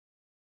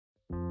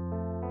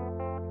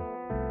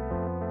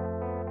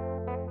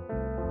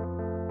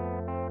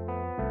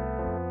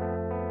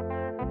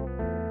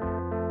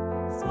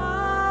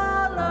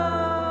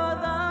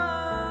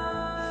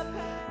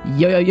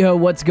Yo,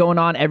 what's going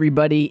on,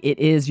 everybody? It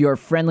is your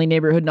friendly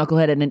neighborhood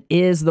knucklehead, and it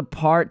is the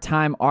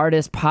Part-Time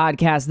Artist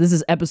Podcast. This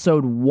is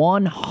episode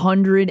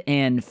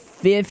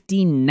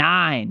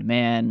 159,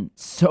 man.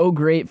 So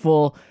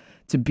grateful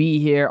to be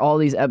here all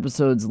these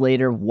episodes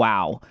later.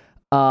 Wow.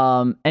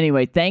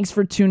 Anyway, thanks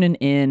for tuning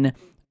in.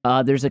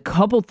 There's a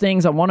couple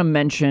things I want to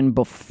mention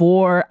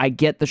before I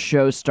get the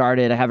show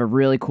started. I have a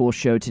really cool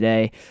show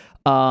today.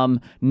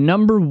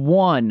 Number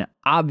one,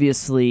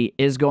 obviously,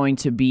 is going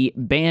to be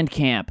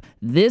Bandcamp.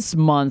 This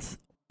month,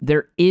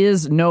 there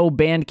is no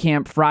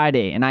Bandcamp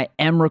Friday, and I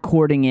am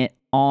recording it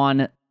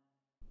on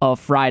a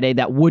Friday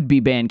that would be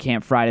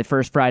Bandcamp Friday,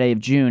 first Friday of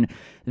June.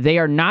 They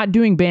are not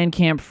doing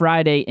Bandcamp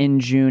Friday in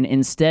June.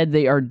 Instead,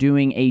 they are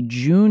doing a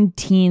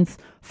Juneteenth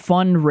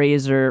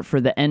fundraiser for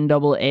the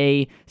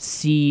NAACP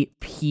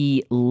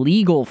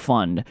Legal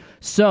Fund.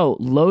 So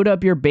load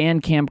up your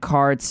Bandcamp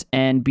carts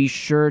and be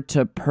sure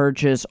to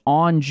purchase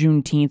on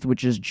Juneteenth,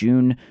 which is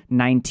June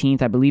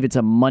 19th. I believe it's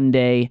a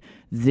Monday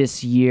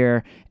this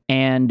year.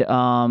 And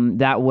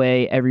that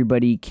way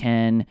everybody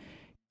can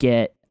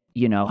get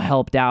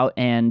helped out.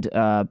 And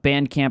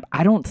Bandcamp,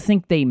 I don't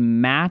think they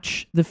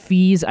match the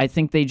fees. I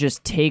think they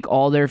just take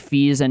all their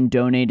fees and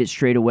donate it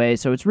straight away.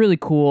 So it's really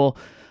cool,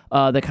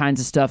 the kinds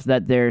of stuff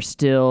that they're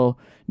still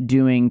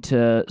doing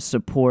to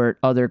support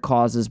other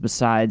causes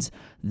besides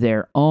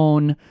their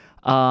own.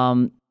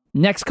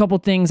 Next couple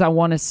things I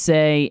want to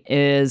say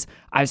is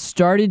I've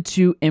started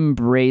to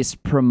embrace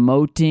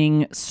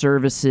promoting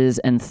services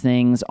and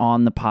things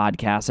on the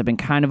podcast. I've been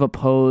kind of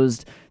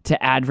opposed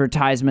to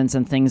advertisements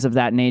and things of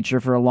that nature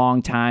for a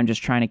long time,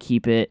 just trying to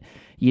keep it,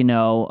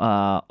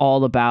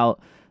 all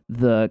about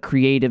the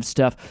creative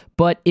stuff.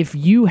 But if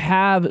you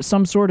have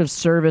some sort of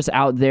service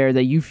out there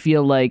that you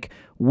feel like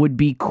would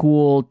be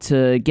cool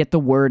to get the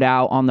word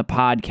out on the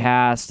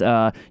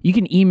podcast, you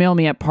can email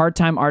me at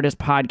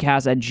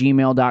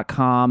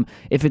parttimeartistpodcast@gmail.com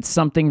if it's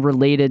something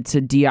related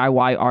to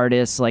DIY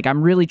artists. Like,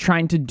 I'm really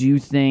trying to do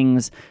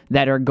things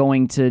that are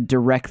going to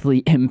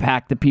directly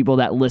impact the people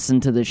that listen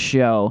to the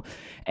show.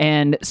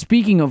 And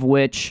speaking of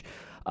which,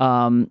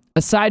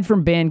 aside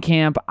from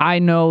Bandcamp, I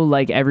know,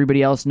 like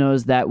everybody else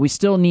knows, that we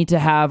still need to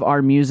have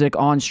our music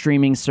on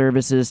streaming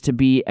services to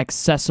be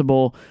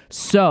accessible.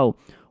 So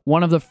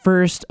one of the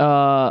first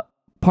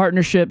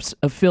partnerships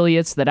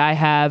affiliates that I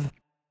have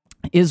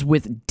is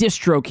with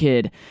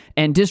DistroKid,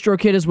 and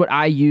DistroKid is what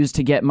I use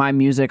to get my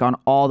music on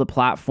all the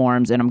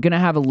platforms, and I'm going to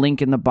have a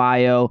link in the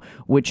bio,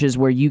 which is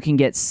where you can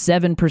get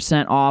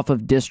 7% off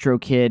of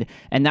DistroKid,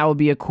 and that would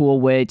be a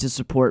cool way to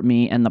support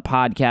me and the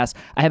podcast.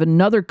 I have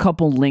another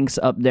couple links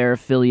up there,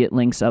 affiliate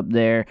links up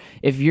there.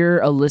 If you're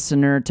a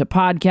listener to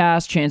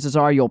podcasts, chances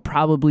are you'll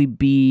probably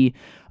be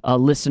a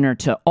listener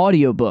to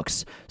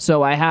audiobooks.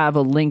 So I have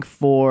a link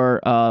for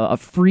a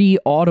free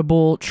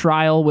Audible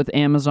trial with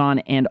Amazon,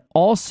 and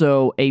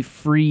also a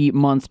free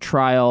month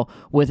trial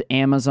with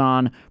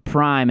Amazon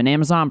Prime. And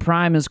Amazon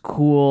Prime is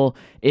cool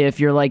if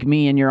you're like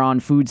me and you're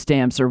on food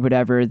stamps or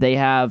whatever. They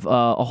have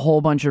a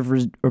whole bunch of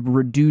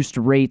reduced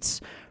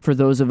rates for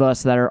those of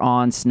us that are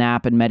on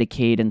SNAP and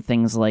Medicaid and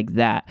things like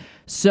that.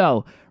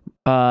 So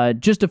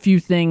just a few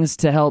things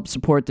to help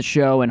support the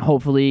show, and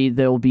hopefully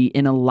they'll be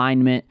in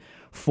alignment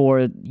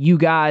for you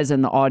guys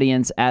and the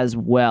audience as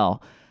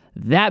well.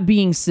 That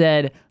being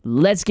said,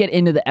 let's get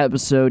into the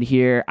episode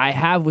here. I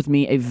have with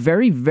me a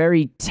very,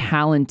 very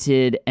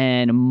talented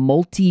and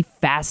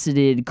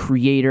multifaceted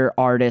creator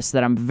artist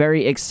that I'm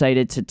very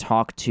excited to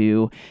talk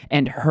to,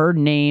 and her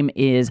name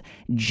is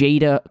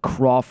Jada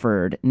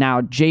Crawford. Now,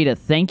 Jada,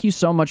 thank you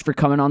so much for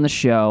coming on the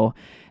show.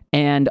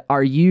 And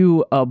are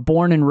you a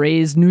born and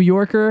raised New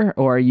Yorker,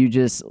 or are you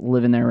just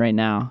living there right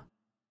now?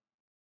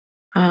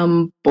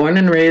 Born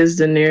and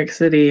raised in New York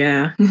City,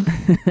 yeah.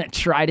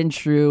 Tried and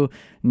true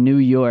New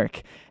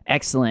York.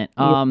 Excellent.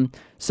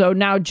 So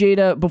now,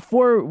 Jada,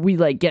 before we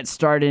get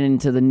started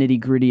into the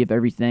nitty-gritty of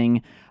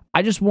everything,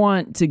 I just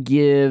want to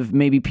give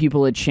maybe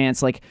people a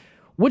chance.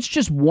 What's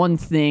just one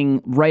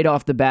thing right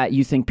off the bat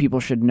you think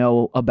people should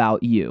know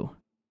about you?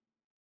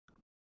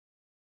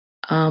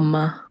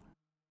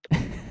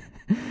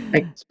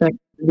 Expect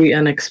the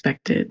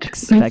unexpected.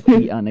 Expect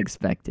the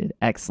unexpected.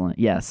 Excellent.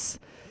 Yes.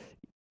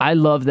 I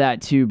love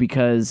that too,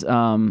 because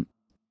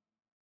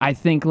I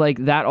think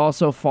that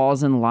also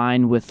falls in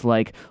line with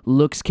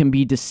looks can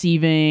be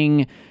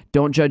deceiving.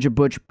 Don't judge a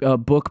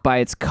book by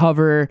its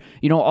cover.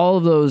 All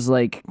of those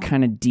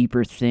kind of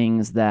deeper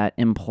things that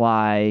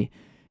imply,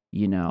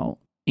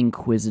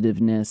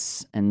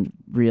 inquisitiveness and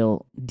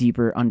real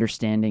deeper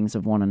understandings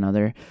of one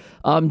another.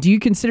 Do you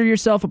consider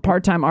yourself a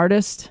part-time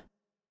artist?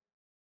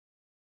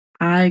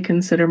 I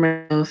consider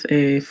myself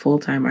a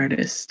full-time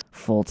artist.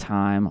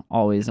 Full-time,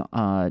 always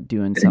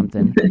doing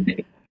something.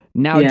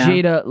 Now, yeah.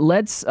 Jada,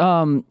 let's,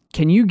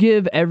 can you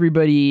give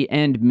everybody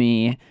and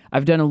me,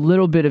 I've done a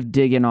little bit of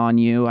digging on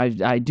you.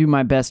 I do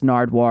my best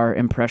Nardwuar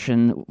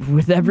impression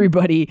with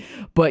everybody,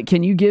 but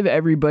can you give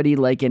everybody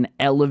an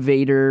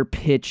elevator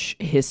pitch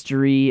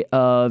history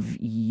of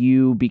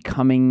you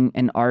becoming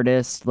an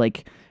artist?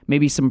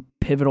 Maybe some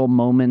pivotal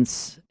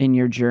moments in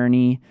your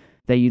journey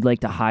that you'd like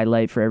to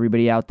highlight for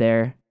everybody out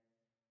there?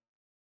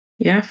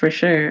 Yeah, for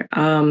sure.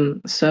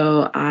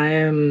 So I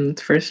am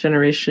first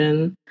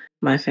generation.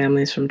 My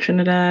family's from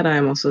Trinidad.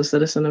 I'm also a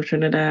citizen of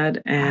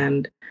Trinidad, Wow.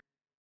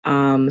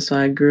 and so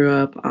I grew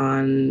up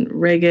on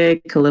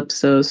reggae,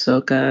 calypso,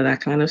 soca, that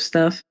kind of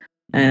stuff.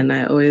 Mhm. And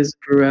I always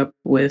grew up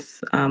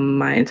with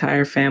my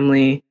entire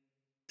family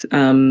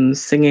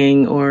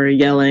singing or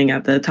yelling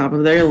at the top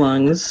of their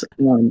lungs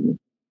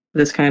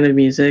this kind of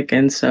music.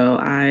 And so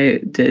I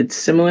did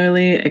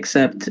similarly,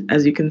 except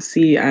as you can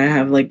see, I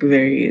have like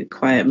very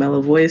quiet, mellow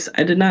voice.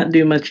 I did not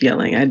do much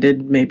yelling. I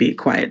did maybe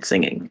quiet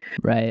singing.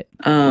 Right.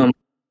 Um,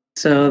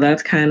 so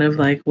that's kind of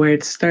like where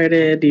it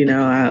started.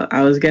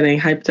 I was getting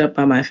hyped up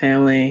by my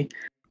family,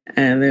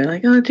 and they're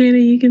like, "Oh,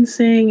 Jada, you can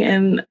sing."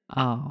 And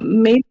Oh.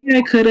 maybe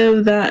I could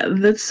have.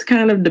 That's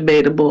kind of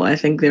debatable. I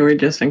think they were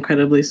just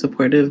incredibly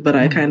supportive, but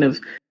I Mhm. kind of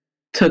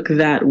took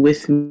that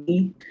with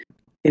me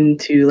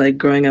into like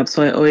growing up.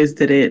 So I always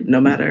did it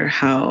no matter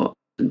how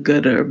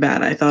good or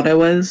bad I thought I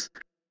was.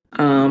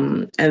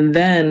 And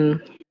then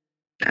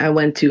I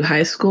went to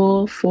high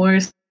school for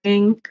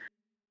singing.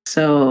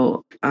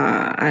 So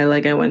I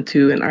went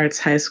to an arts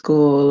high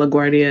school,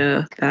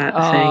 LaGuardia, that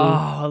thing.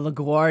 Oh,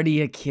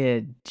 LaGuardia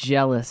kid.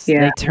 Jealous.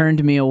 Yeah. They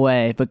turned me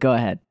away, but go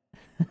ahead.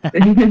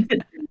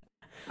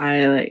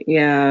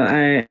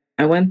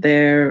 I went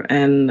there,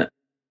 and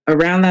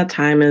around that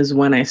time is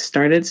when I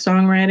started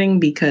songwriting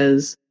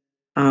because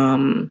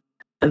um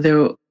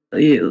there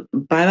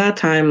by that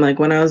time, like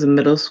when I was in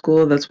middle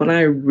school, that's when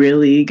I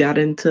really got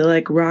into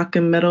like rock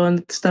and metal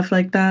and stuff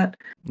like that.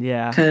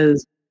 Yeah.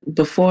 Cause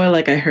before,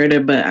 like, I heard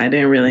it, but I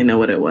didn't really know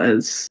what it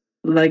was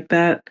like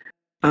that.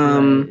 Right,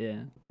 Um yeah.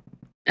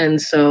 and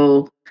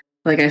so,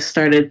 like, I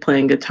started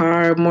playing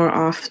guitar more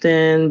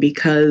often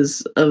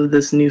because of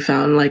this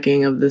newfound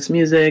liking of this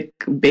music,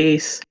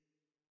 bass.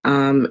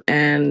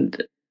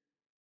 And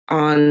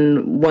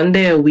on one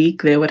day a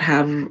week, they would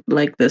have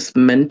like this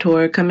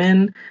mentor come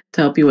in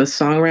to help you with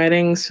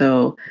songwriting.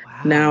 So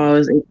now I Wow.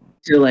 was able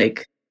to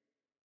like,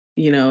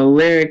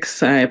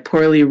 lyrics I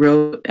poorly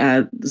wrote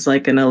as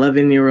like an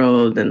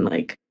 11-year-old and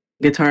like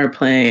guitar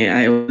playing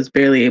I was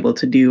barely able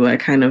to do. I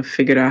kind of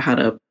figured out how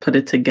to put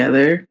it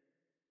together.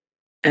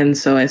 And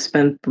so I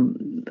spent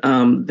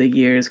the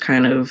years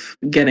kind of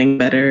getting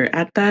better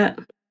at that.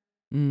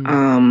 Mm.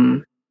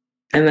 Um,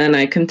 and then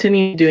I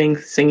continued doing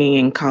singing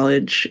in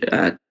college.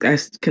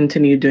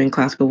 Continued doing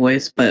classical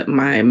voice, but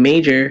my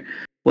major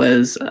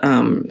was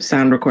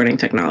sound recording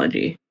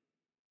technology.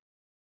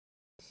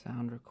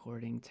 Sound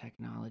recording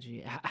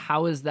technology.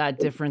 How is that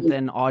different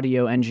than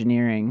audio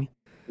engineering?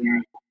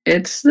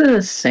 It's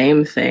the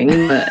same thing,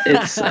 but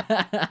it's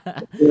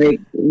like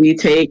we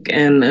take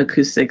an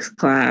acoustics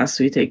class,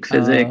 we take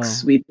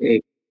physics, Oh. we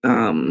take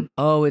um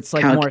Oh, it's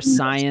like more calculus.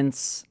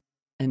 science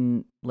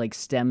and like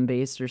STEM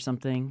based or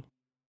something?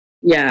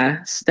 Yeah,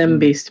 Mm.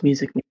 STEM-based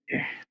music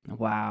major.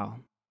 Wow.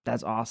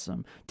 That's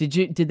awesome.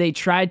 Did they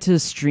try to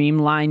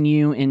streamline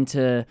you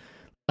into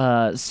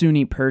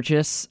SUNY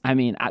Purchase? I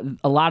mean,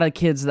 a lot of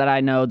kids that I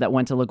know that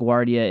went to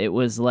LaGuardia, it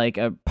was like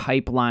a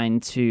pipeline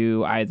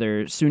to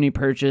either SUNY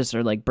Purchase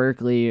or like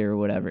Berkeley or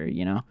whatever,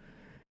 you know?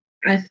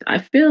 I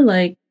feel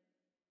like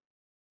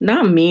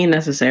not me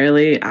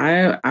necessarily.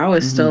 I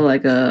was still Mhm.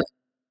 like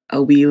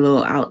a wee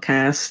little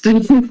outcast.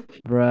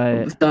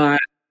 Right. So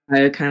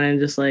I kind of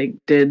just like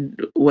did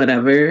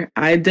whatever.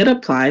 I did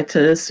apply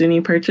to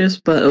SUNY Purchase,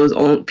 but it was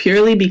only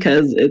purely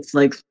because it's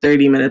like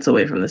 30 minutes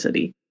away from the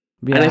city.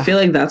 And I Yeah. feel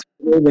like that's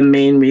really the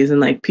main reason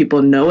like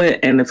people know it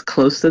and it's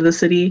close to the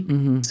city.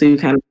 Mhm. So you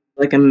kind of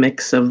like a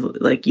mix of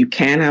like you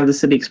can have the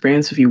city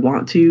experience if you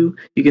want to.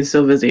 You can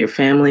still visit your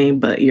family,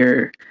 but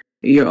you're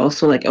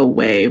also like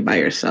away by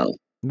yourself.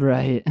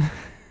 Right.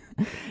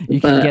 You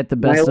can But get the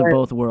I best of went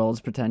both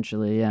worlds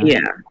potentially, yeah. yeah.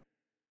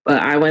 But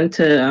I went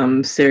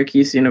to,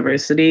 Syracuse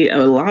University.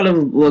 A lot of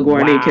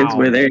LaGuardia kids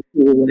were Wow. there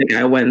too, like,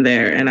 I went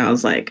there and I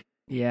was like,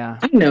 Yeah.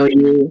 "I know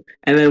you,"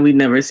 and then we'd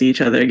never see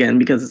each other again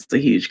because it's a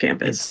huge It's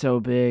campus. so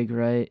big,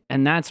 right?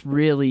 And that's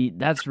really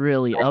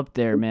up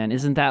there, man.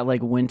 Isn't that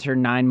like winter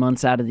 9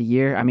 months out of the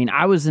year? I mean,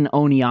 I was in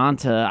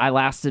Oneonta. I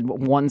lasted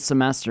one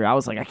semester. I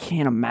was like, I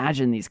can't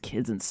imagine these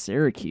kids in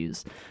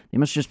Syracuse. They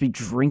must just be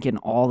drinking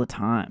all the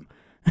time.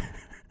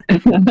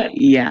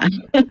 Yeah.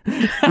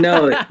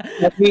 No,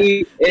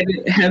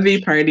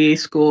 heavy party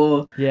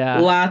school, Yeah.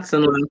 lots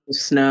and lots of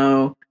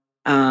snow,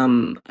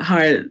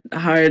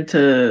 hard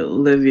to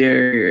live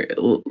your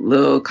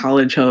little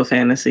college hoe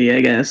fantasy,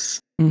 I guess.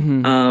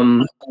 Mhm.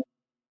 Um,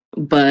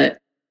 but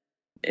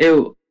it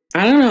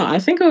I don't know, I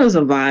think it was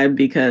a vibe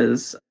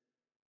because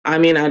I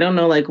mean, I don't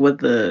know like what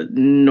the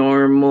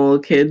normal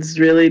kids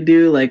really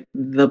do. Like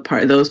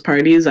those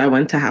parties, I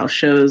went to house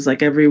shows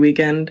like every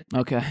weekend.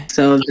 Okay.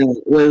 So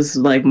that was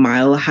like my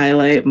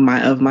highlight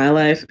of my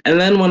life. And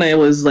then when I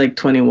was like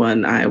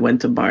 21, I went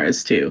to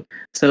bars too.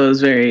 So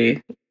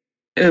it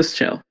was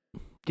chill.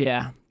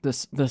 Yeah,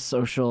 the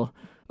social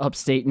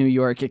upstate New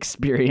York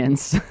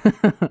experience,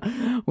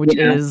 which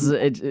Yeah. is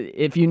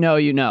if you know,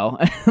 you know.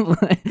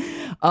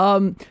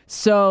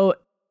 So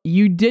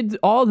you did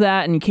all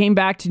that and came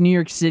back to New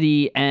York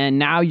City, and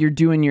now you're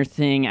doing your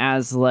thing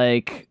as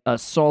like a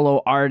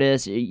solo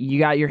artist. You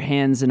got your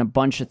hands in a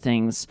bunch of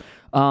things.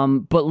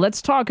 But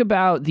let's talk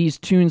about these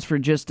tunes for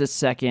just a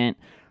second.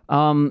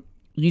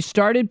 You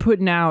started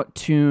putting out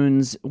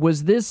tunes.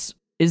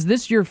 Is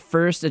this your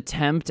first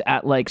attempt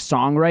at like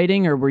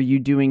songwriting, or were you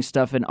doing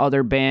stuff in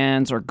other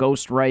bands or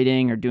ghost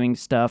writing or doing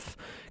stuff?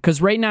 Because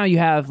right now you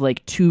have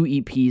like 2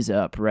 EPs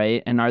up,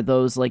 right? And are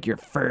those like your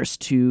first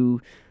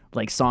 2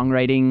 like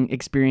songwriting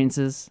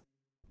experiences?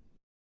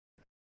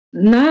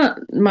 Not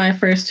my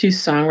first 2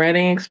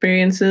 songwriting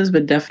experiences,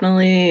 but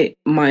definitely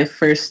my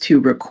first 2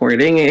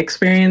 recording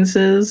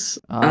experiences.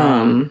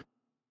 Ah.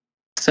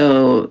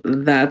 So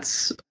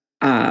that's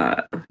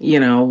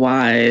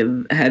why,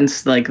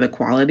 hence like the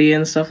quality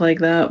and stuff like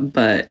that.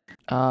 But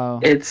Oh.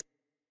 it's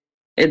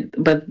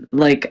but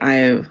like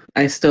I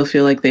still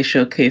feel like they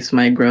showcase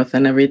my growth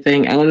and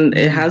everything, and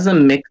it Mm. has a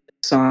mix of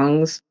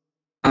songs.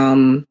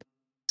 um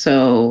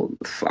so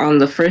on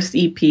the first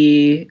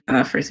EP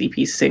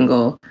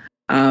single,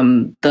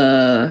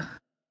 the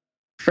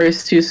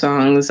first 2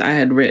 songs I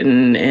had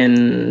written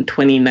in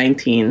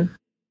 2019.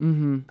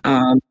 Mm-hmm.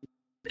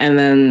 And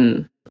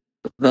then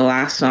the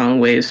last song,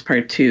 Waves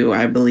Part 2,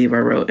 I believe I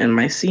wrote in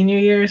my senior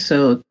year,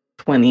 so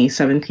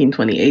 2017,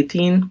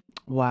 2018.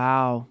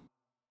 Wow.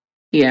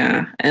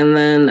 Yeah, and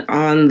then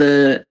on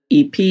the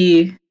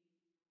EP,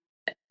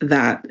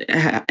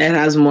 it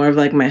has more of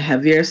like my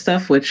heavier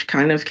stuff, which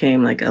kind of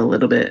came like a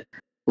little bit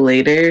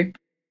later.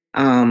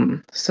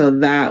 So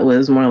that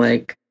was more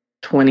like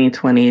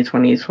 2020,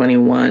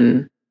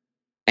 2021.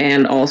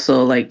 And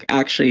also like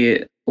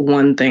actually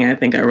one thing I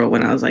think I wrote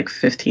when I was like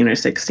 15 or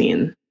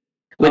 16,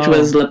 which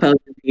was Oh. Lapel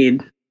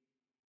Grenade.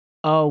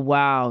 Oh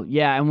wow.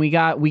 Yeah, and we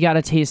got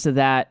a taste of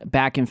that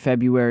back in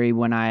February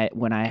when I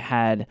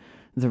had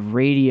the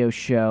radio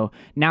show.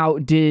 Now,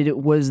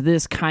 was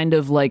this kind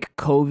of like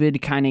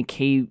COVID kind of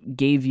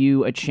gave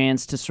you a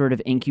chance to sort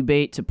of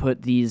incubate to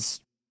put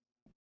these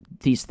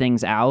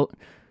things out?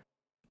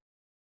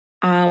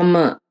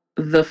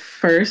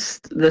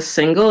 The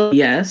single,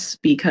 yes,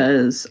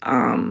 because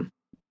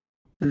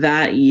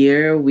that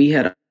year we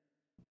had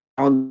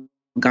all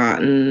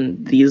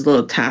gotten these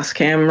little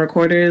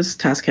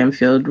Tascam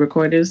field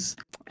recorders,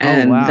 Oh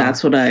and wow.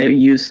 that's what I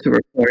used to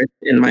record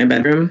in my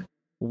bedroom,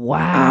 and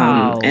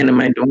Wow. in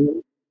my dorm.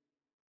 Wait,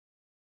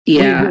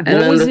 Yeah, and what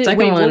then was the it? second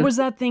Wait, what one, was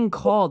that thing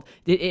called?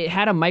 It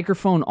had a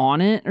microphone on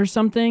it or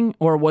something,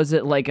 or was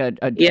it like a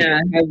yeah,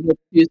 I have the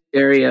 2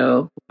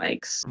 stereo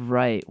mics.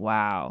 right?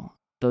 Wow,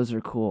 those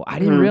are cool. I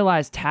didn't Mhm.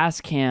 realize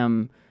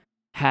Tascam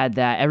had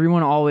that.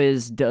 Everyone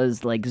always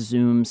does like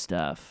Zoom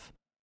stuff.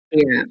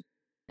 Yeah.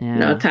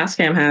 No, Yeah,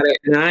 Tascam had it,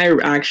 and I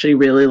actually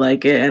really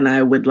like it, and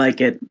I would like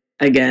it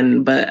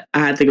again, but I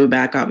had to go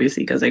back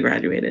obviously because I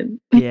graduated.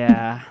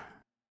 yeah,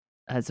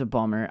 that's a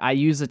bummer. I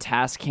use a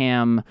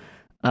Tascam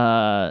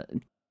uh,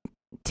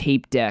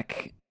 tape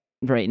deck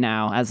right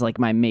now as like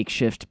my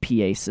makeshift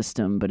PA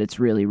system, but it's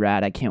really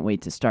rad. I can't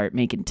wait to start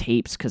making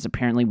tapes because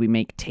apparently we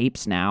make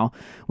tapes now,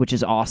 which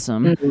is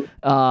awesome.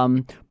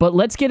 Mhm. But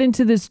let's get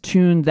into this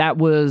tune that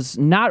was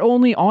not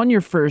only on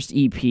your first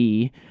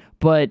EP,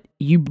 but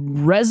you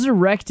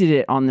resurrected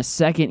it on the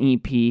second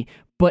EP,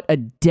 but a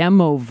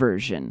demo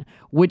version,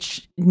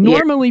 which Yeah,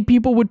 normally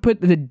people would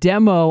put the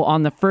demo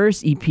on the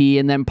first EP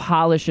and then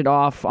polish it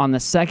off on the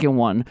second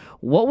one.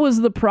 What was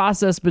the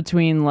process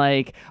between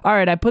like, all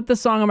right, I put the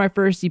song on my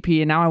first EP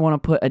and now I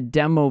want to put a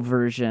demo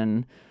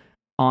version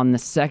on the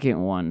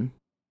second one?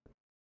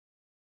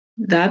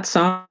 that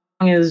song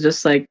is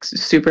just like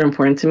super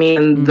important to me,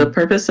 and the Mm.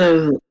 purpose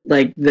of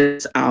like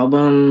this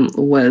album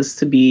was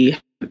to be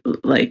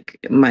like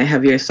my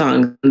heavier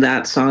song.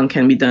 That song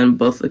can be done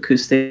both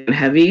acoustic and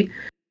heavy.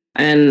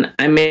 And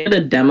I made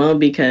a demo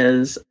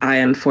because I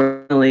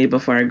unfortunately,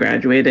 before I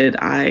graduated,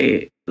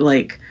 I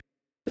like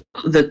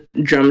the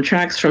drum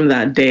tracks from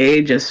that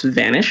day just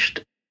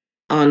vanished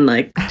on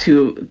like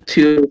two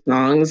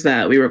songs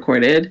that we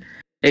recorded.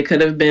 It could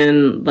have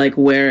been like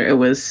where it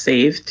was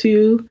saved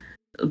to,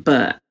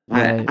 but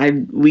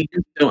Right. we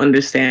just don't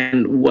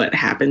understand what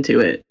happened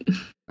to it.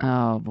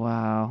 Oh,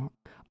 wow.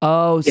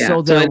 Oh, Yeah,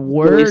 so so I there just released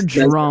were it as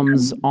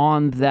drums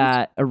on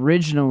that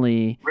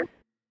originally,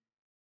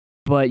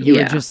 but you were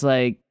yeah, just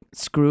like,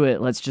 screw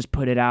it, let's just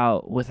put it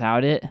out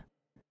without it?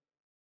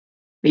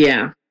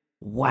 yeah,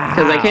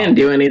 because I can't Wow.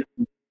 do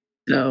anything.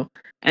 So,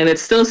 and it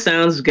still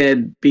sounds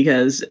good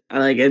because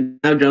like it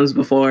had drums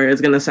before.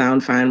 It's gonna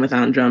sound fine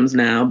without drums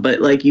now,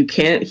 but like you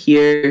can't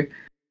hear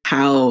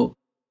how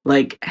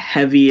like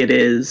heavy it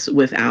is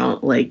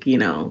without like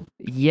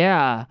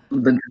Yeah.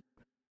 the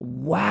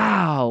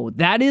Wow,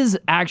 that is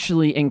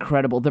actually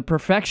incredible. The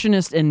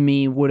perfectionist in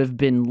me would have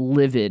been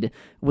livid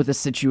with a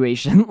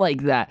situation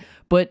like that.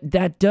 But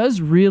that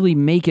does really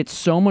make it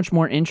so much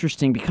more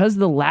interesting because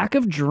the lack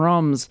of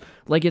drums,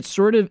 like it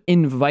sort of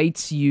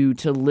invites you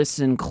to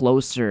listen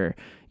closer,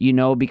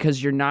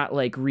 because you're not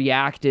like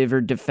reactive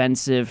or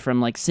defensive from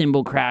like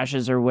cymbal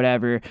crashes or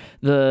whatever.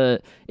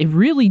 It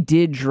really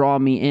did draw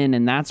me in,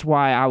 and that's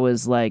why I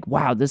was like,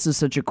 wow, this is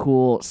such a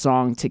cool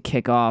song to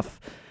kick off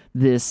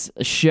this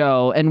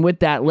show. And with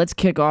that, let's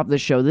kick off the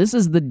show. This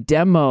is the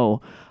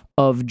demo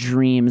of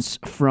Dreams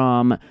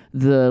from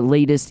the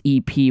latest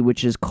EP,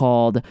 which is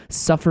called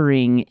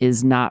Suffering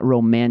Is Not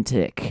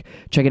Romantic.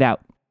 Check it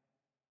out.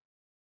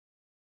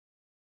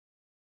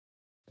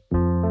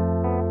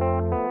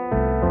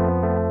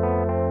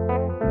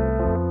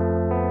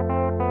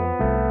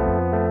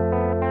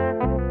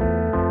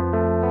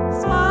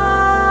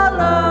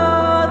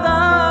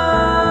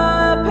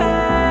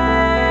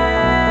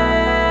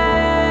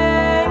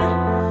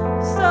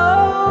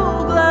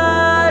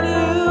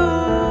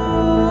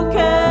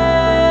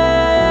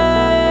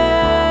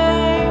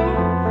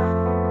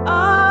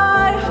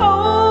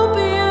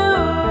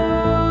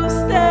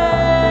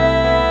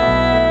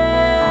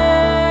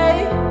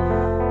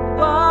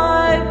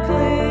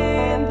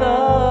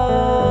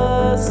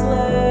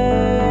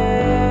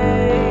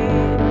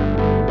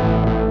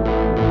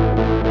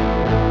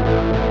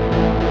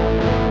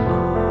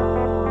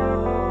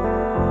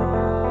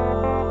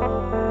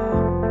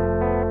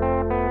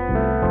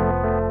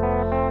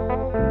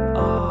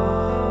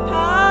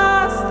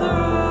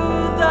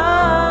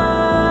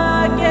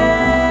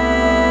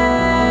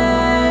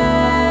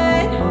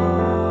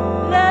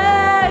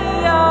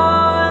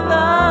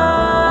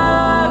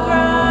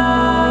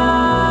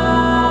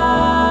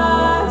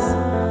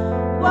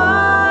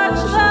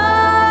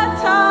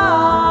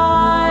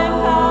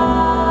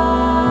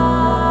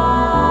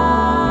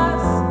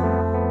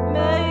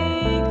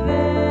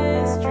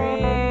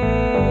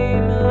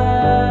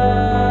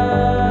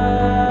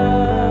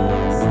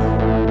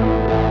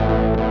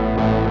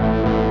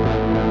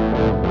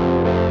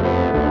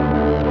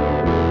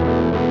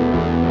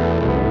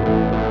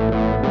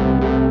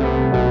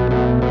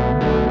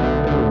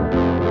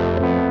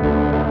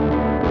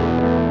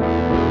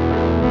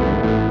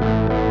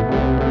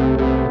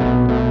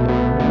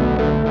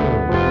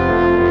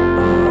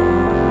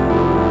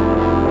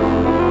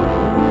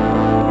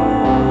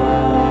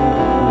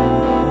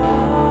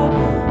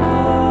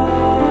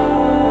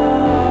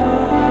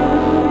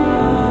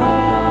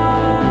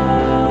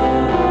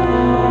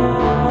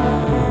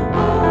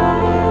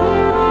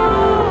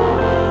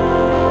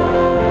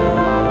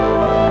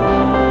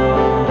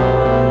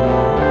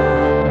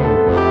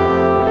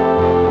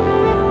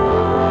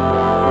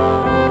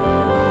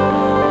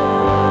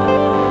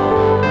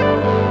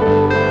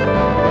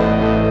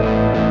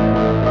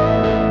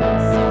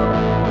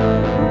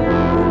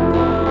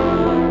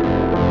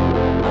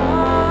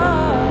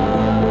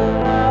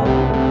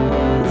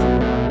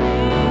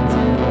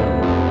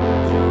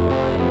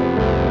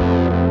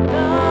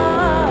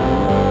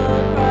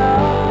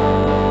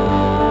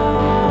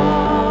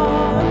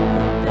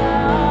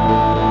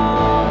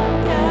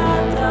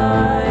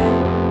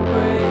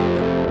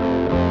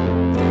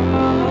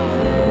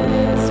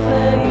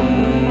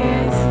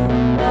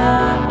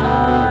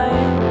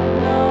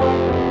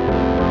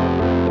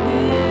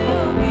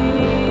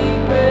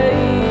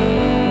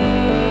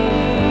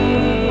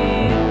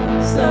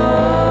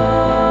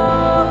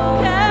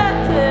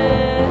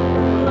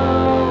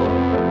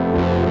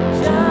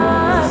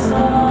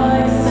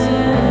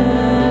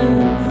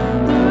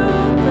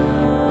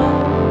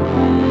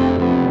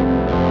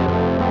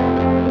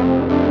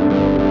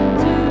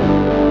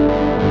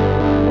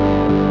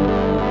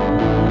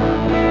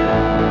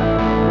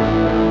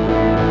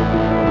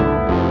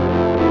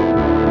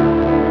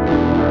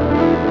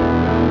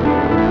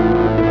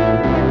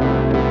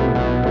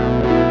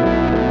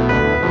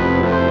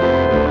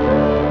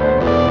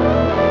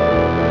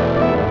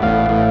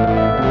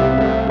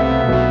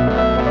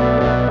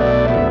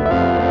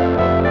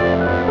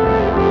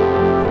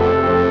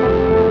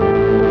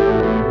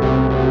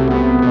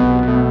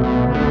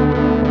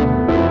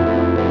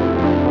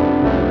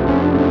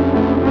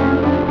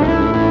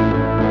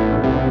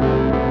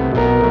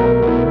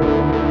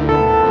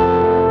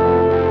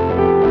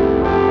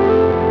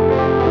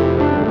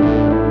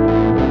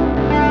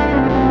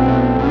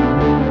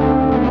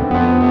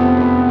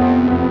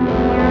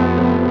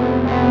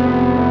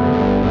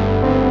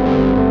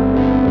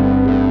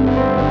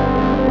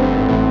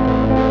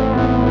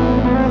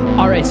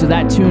 So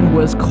that tune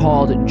was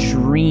called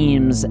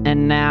Dreams,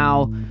 and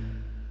now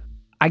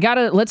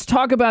let's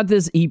talk about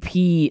this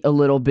EP a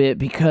little bit,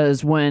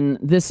 because when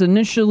this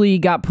initially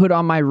got put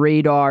on my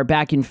radar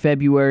back in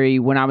February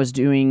when I was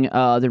doing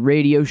the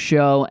radio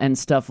show and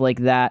stuff like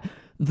that,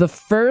 the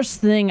first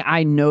thing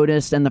I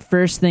noticed and the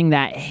first thing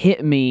that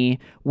hit me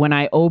when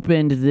I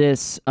opened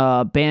this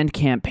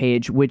Bandcamp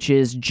page, which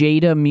is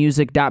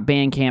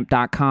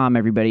jadamusic.bandcamp.com,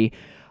 everybody,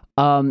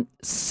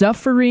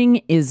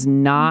 Suffering Is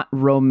Not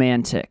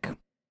Romantic.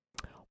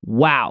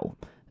 Wow,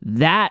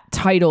 that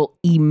title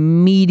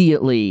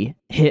immediately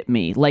hit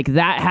me. Like,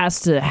 that has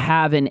to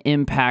have an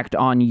impact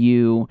on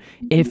you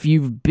if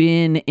you've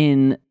been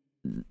in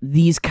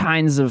these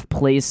kinds of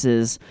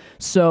places.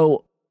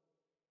 So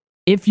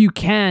if you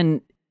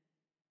can,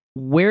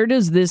 where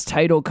does this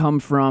title come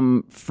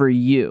from for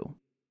you?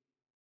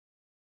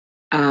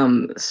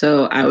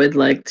 So I would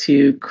like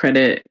to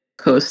credit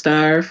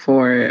CoStar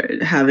for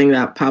having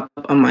that pop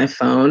up on my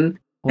phone.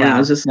 Wow. And I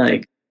was just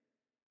like,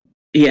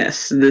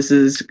 yes, this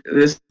is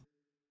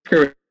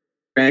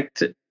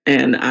correct,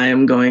 and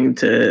I'm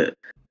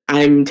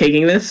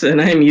taking this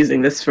and I'm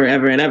using this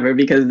forever and ever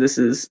because this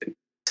is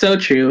so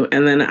true.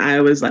 And then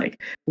I was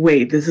like,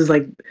 wait, this is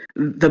like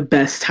the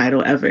best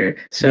title ever.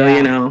 So,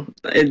 Yeah.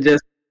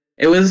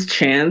 it was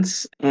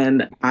chance,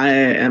 and I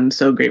am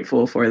so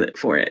grateful for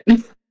it.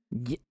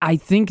 I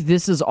think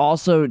this is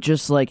also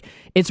just like,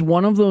 it's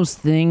one of those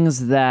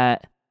things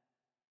that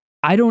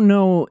I don't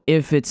know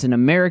if it's an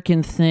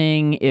American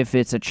thing, if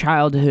it's a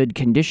childhood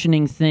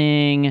conditioning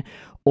thing,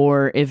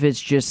 or if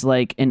it's just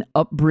like an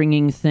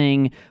upbringing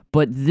thing,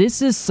 but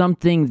this is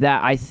something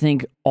that I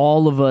think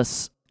all of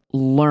us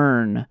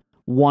learn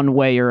one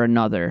way or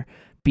another,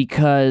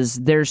 because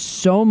there's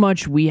so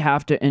much we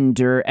have to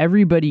endure.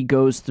 Everybody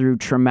goes through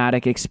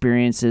traumatic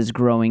experiences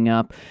growing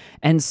up,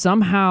 and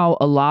somehow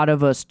a lot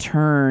of us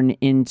turn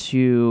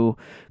into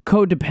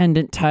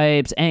codependent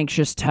types,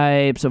 anxious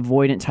types,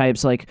 avoidant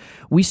types. Like,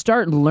 we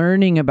start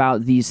learning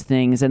about these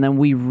things, and then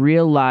we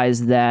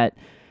realize that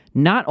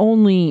not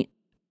only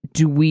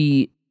do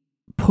we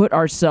put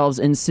ourselves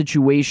in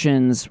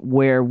situations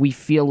where we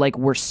feel like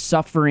we're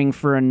suffering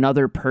for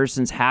another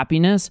person's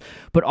happiness,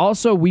 but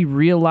also we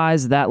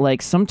realize that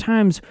like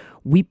sometimes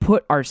we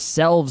put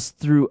ourselves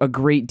through a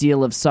great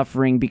deal of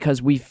suffering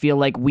because we feel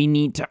like we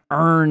need to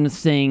earn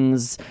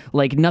things,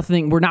 like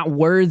nothing, we're not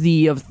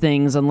worthy of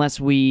things unless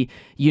we,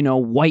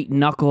 white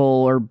knuckle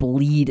or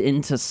bleed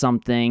into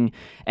something.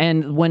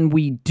 And when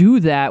we do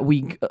that,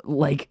 we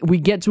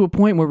get to a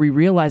point where we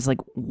realize,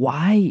 like,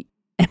 why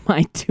am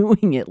I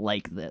doing it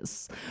like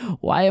this?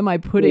 Why am I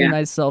putting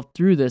myself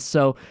through this?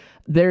 So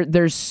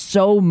there's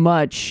so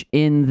much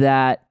in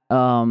that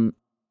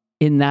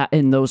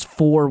in those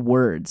 4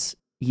 words,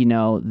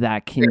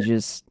 that can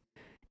just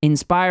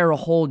inspire a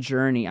whole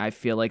journey, I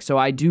feel like. So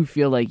I do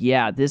feel like,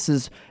 yeah,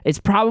 it's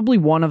probably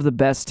one of the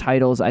best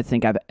titles I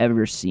think I've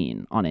ever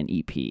seen on an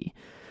EP.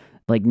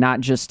 Like,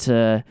 not just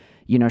to,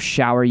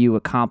 shower you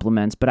with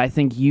compliments, but I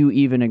think you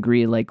even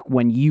agree, like,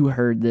 when you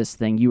heard this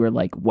thing, you were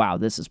like, wow,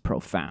 this is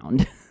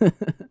profound.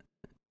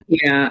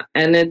 Yeah,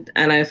 and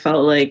I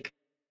felt like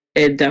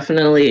it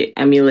definitely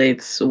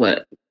emulates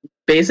what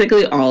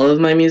basically all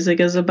of my music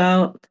is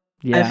about.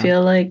 I Yeah.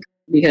 feel like,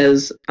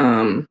 because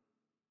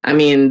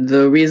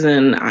the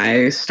reason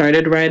I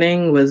started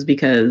writing was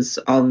because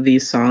all of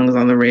these songs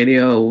on the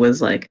radio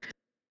was like,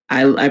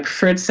 I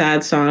preferred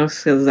sad songs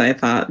because I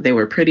thought they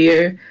were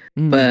prettier,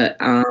 but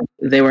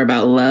they were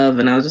about love,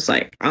 and I was just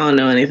like, I don't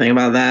know anything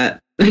about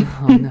that.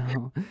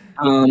 Oh,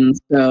 no.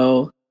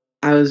 So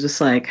I was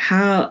just like,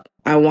 how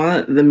I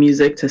want the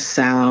music to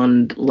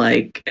sound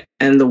like,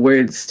 and the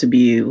words to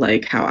be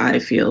like how I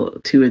feel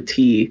to a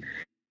T.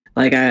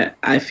 Like,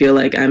 I feel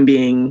like I'm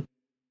being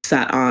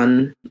sat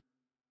on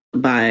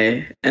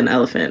by an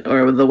elephant,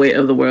 or the weight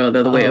of the world,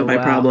 or the weight Oh, of my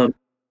wow. problem.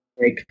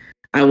 Like,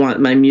 I want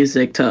my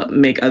music to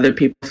make other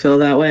people feel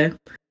that way,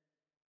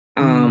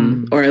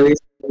 or at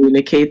least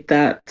communicate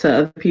that to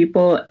other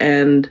people.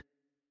 And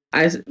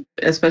I,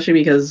 especially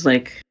because,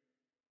 like,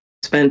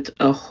 spent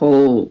a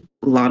whole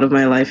lot of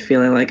my life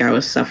feeling like I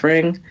was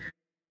suffering.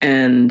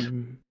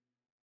 And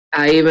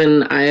I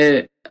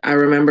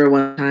remember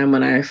one time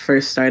when I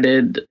first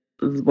started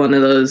one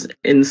of those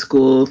in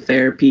school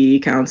therapy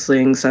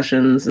counseling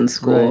sessions in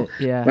school, Right.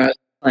 Yeah. where I was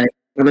like,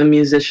 I'm a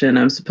musician,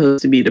 I'm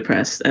supposed to be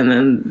depressed. And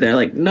then they're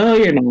like, no,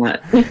 you're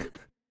not.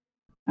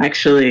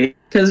 Actually,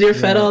 because you're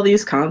fed Right. all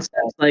these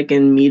concepts, like,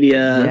 in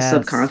media Yes.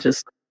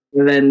 subconsciously,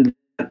 and then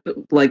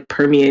like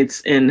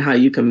permeates in how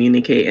you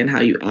communicate and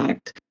how you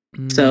act.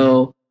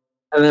 So,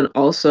 and then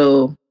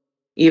also,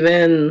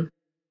 even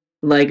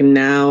like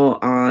now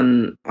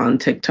on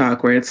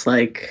TikTok, where it's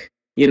like,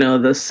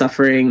 the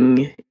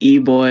suffering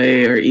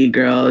e-boy or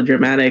e-girl,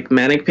 dramatic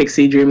manic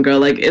pixie dream girl,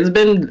 like, it's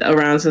been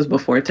around since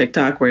before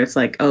TikTok, where it's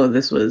like, oh,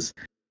 this was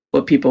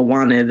what people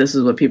wanted, this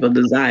is what people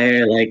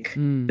desire, like,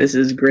 this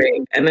is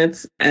great. And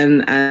as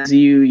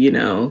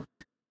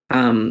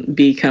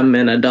become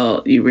an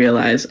adult, you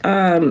realize,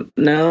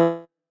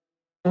 no,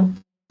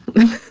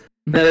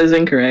 that is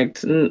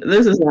incorrect.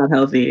 This is not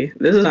healthy,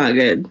 this is not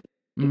good.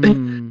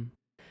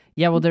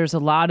 Yeah, well, there's a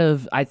lot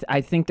of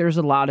I think there's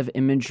a lot of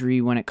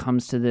imagery when it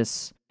comes to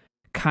this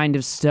kind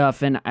of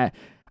stuff, and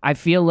I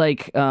feel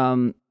like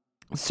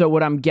so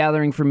what I'm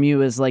gathering from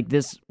you is like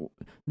this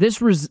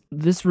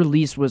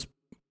release was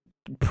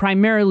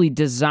primarily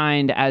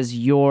designed as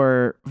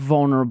your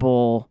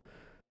vulnerable,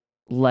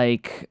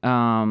 like,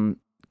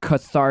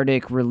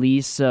 cathartic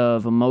release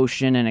of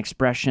emotion and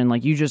expression.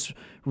 Like, you just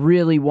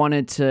really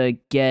wanted to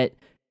get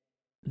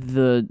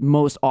the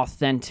most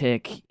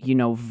authentic,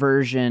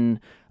 version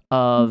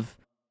of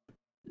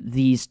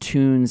these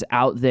tunes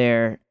out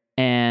there.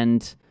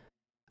 And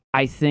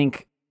I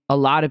think a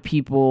lot of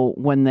people,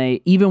 when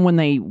they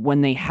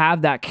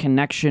have that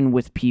connection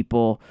with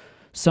people,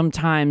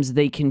 sometimes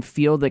they can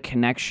feel the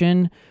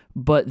connection,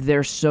 but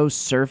they're so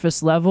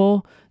surface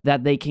level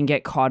that they can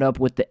get caught up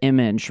with the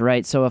image,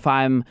 right? So if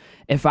I'm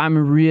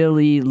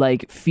really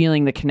like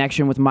feeling the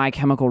connection with My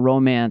Chemical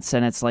Romance,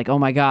 and it's like, oh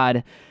my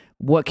God,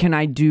 what can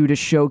I do to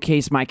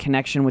showcase my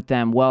connection with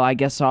them? Well, I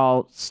guess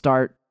I'll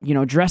start,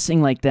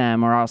 dressing like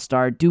them, or I'll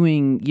start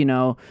doing,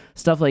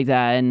 stuff like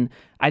that. And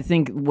I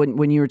think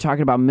when you were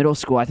talking about middle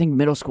school, I think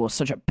middle school is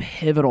such a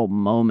pivotal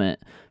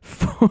moment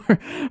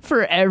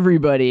for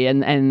everybody.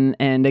 And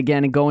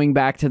again, going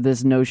back to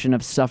this notion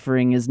of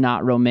suffering is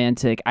not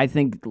romantic. I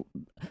think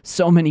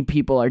so many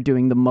people are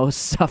doing the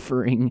most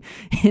suffering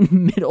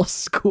in middle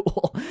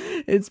school.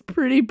 It's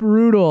pretty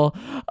brutal.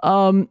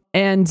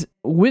 And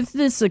with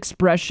this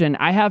expression,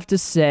 I have to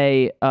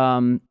say,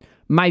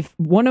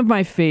 one of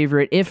my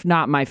favorite, if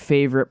not my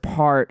favorite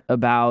part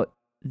about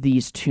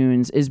these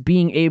tunes is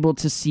being able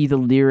to see the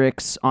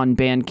lyrics on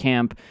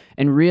Bandcamp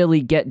and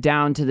really get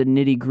down to the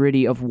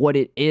nitty-gritty of what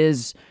it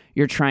is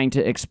you're trying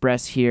to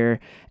express here.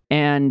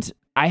 And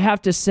I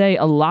have to say,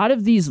 a lot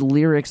of these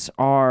lyrics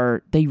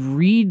they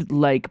read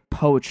like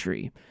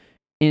poetry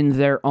in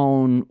their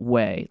own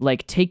way.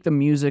 Like, take the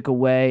music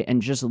away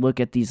and just look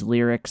at these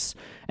lyrics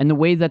and the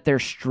way that they're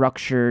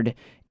structured.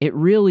 It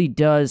really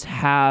does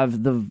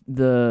have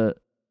the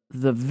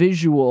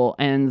visual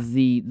and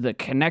the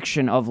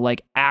connection of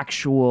like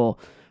actual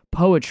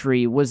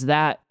poetry. Was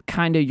that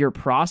kind of your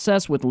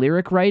process with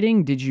lyric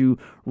writing? Did you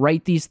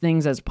write these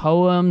things as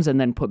poems and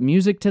then put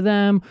music to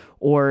them?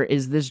 Or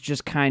is this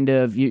just kind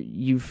of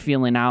you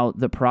feeling out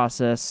the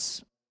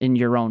process in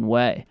your own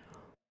way?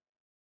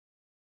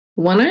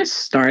 When I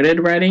started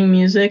writing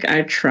music,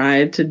 I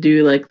tried to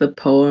do like the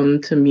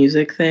poem to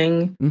music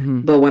thing,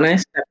 but when I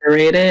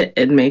separate it,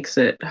 it makes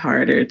it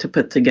harder to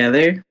put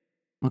together.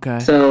 Okay.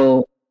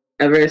 So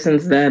ever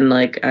since then,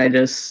 like I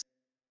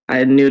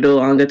noodle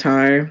on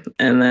guitar,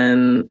 and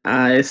then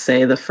I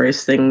say the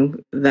first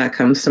thing that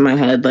comes to my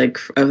head, like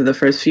of the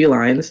first few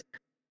lines,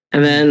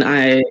 and then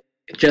I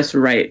just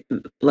write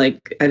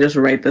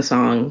the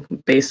song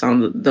based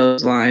on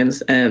those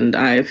lines, and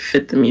I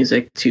fit the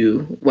music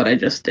to what I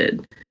just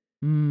did.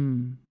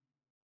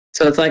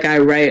 So it's like I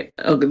write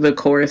the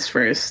chorus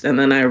first, and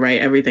then I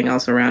write everything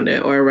else around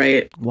it, or I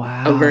write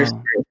a verse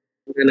first,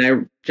 and then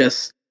I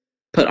just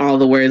put all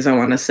the words I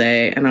want to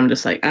say, and I'm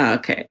just like,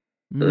 okay.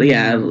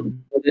 Yeah,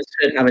 this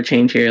should have a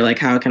change here. Like,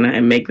 how can I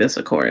make this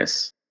a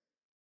chorus?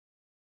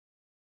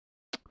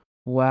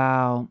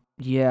 Wow.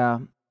 Yeah.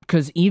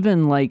 Because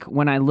even like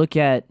when I look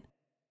at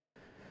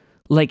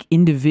like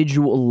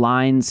individual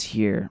lines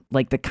here,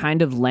 like the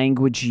kind of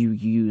language you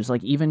use,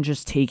 like even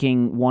just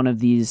taking one of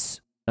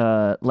these,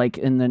 like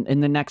in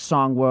the next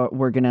song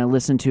we're gonna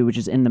listen to, which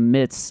is In the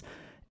Midst,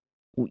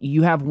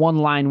 you have one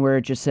line where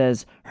it just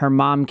says, "Her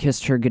mom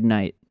kissed her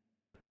goodnight,"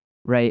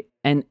 right?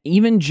 And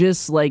even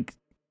just like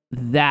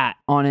that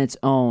on its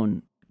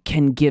own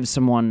can give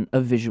someone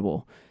a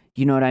visual.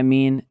 You know what I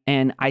mean?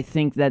 And I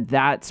think that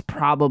that's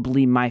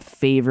probably my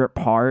favorite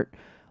part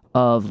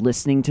of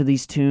listening to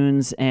these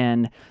tunes.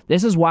 And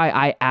this is why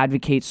I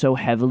advocate so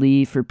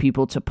heavily for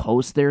people to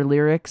post their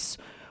lyrics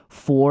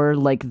for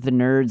like the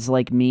nerds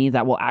like me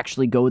that will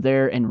actually go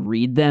there and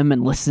read them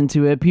and listen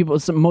to it.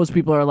 Most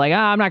people are like,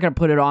 I'm not going to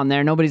put it on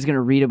there. Nobody's going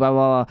to read it, blah,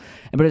 blah, blah.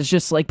 But it's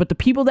just like, but the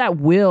people that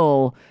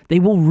they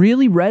will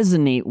really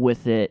resonate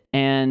with it.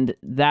 And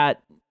that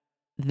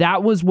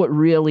was what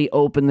really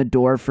opened the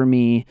door for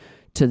me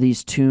to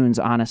these tunes.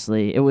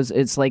 Honestly,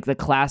 it's like the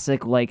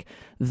classic, like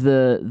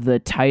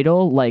the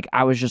title, like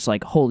I was just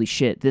like, holy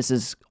shit, this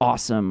is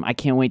awesome. I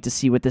can't wait to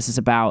see what this is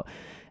about.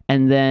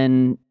 And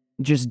then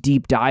just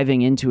deep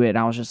diving into it, and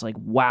I was just like,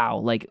 wow,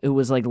 like it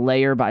was like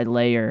layer by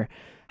layer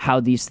how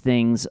these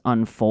things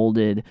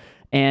unfolded.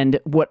 And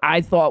what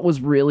I thought was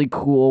really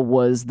cool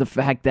was the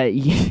fact that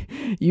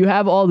you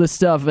have all this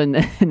stuff and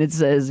it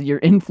says your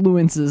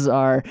influences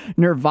are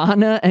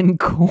Nirvana and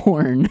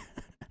Korn.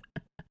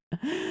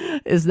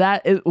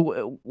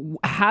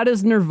 How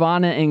does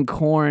Nirvana and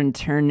Korn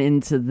turn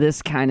into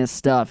this kind of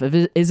stuff?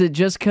 Is it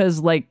just because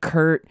like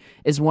Kurt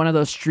is one of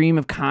those stream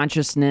of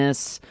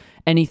consciousness,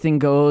 anything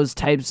goes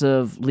types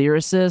of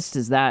lyricist?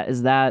 Is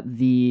that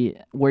the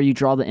where you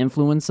draw the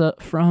influence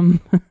from?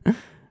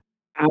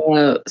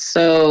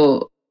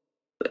 So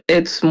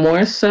it's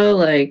more so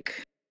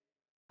like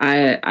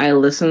I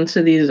listen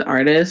to these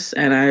artists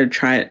and I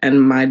try,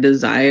 and my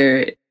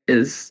desire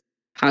is,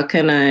 how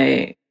can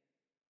I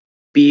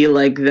be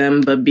like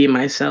them but be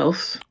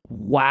myself?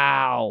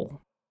 Wow.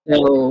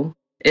 So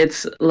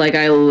it's like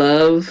I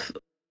love,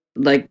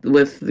 like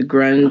with the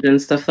grunge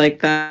and stuff like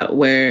that,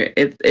 where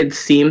it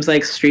seems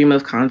like stream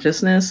of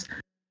consciousness,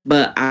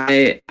 but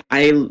I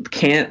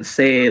can't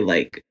say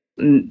like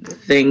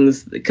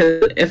things,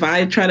 because if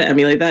I try to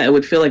emulate that, it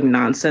would feel like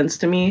nonsense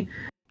to me.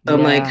 So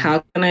I'm like,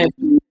 how can I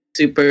be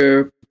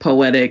super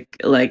poetic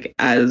like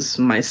as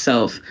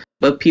myself?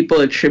 But people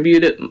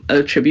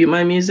attribute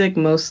my music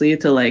mostly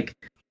to like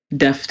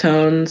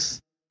Deftones.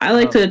 I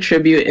like to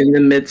attribute In the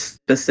Midst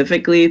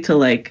specifically to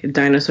like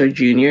Dinosaur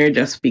Jr.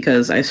 just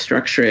because I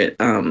structure it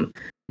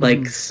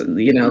like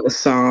the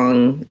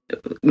song,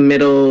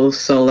 middle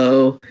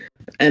solo,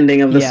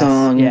 ending of the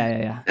song,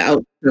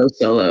 outro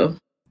solo.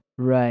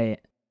 Right.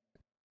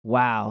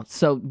 Wow.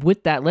 So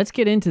with that, let's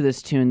get into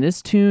this tune.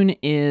 This tune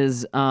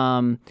is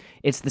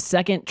it's the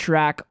second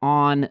track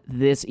on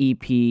this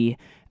EP,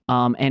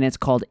 and it's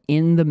called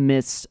In the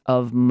Midst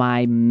of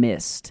My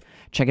Mist.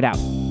 Check it out.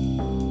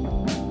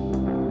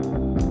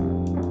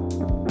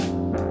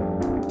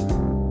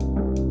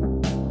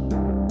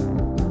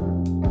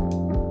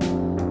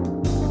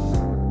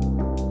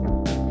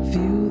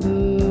 Feel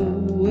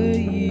the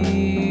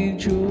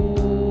weight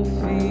you're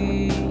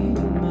feeling,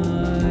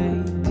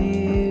 my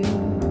dear.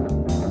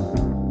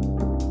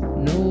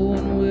 No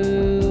one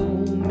will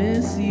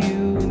miss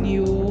you when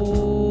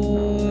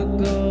you're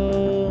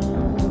gone.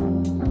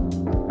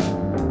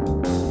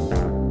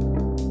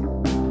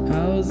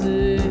 How's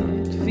it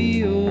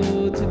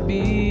feel to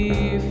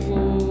be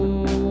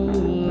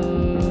full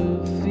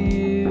of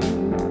you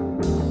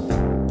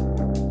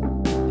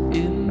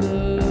in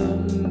the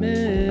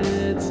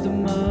midst of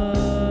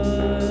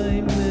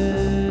my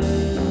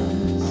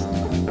mist?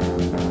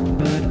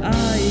 But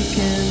I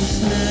can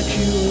snatch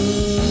you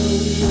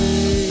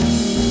away.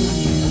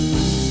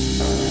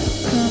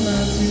 Come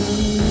out to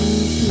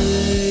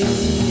play,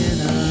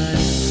 and I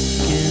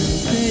can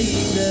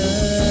take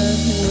that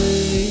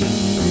way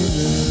to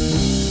the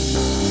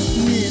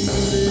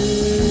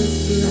midless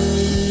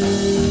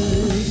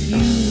bliss.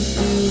 You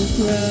still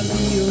grab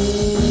me,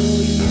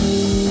 oh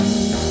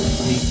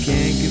you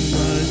can't get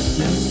much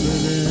simpler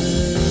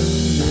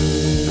than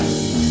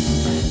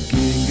this.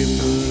 Can't get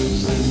much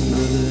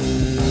simpler than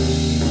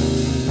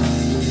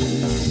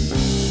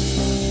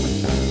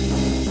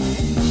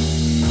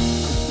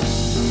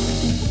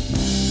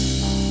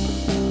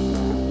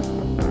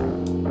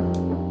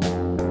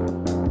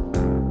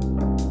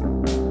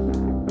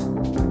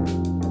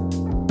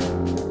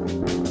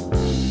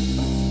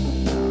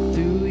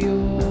through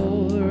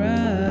your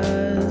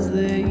eyes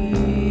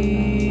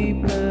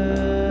they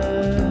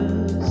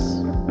pass.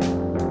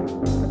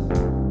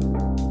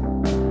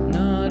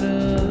 Not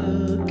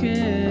a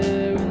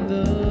care in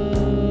the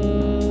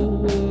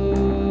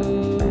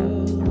world,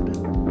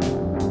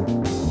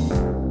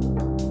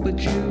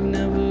 but you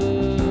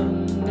never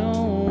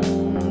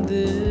known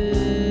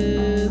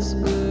this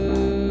girl.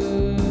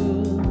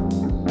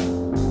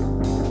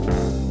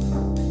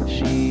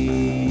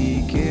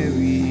 She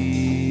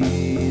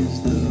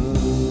carries the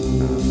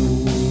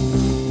world,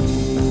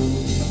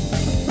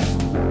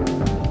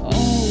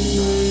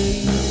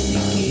 always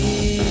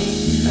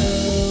seeking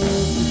help,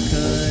 the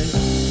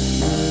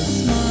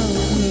kindness smile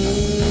on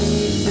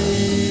her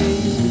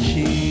face, but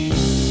she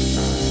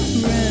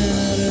ran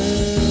out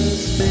of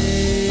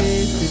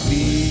space. It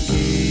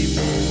became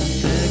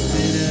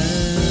infected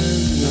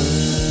as well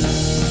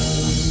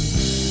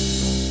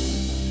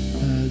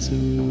as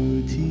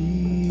her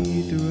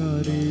teeth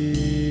rotted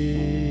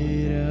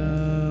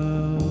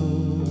out.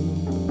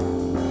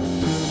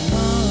 Her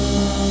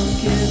mom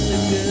kissed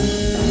her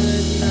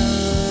goodnight,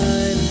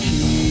 and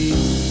she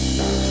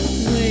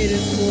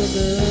waited for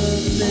the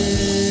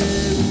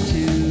fairy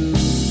to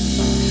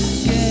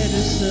get a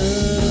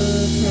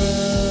surprise.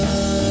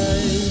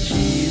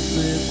 She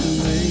slipped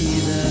away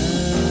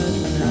that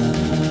night.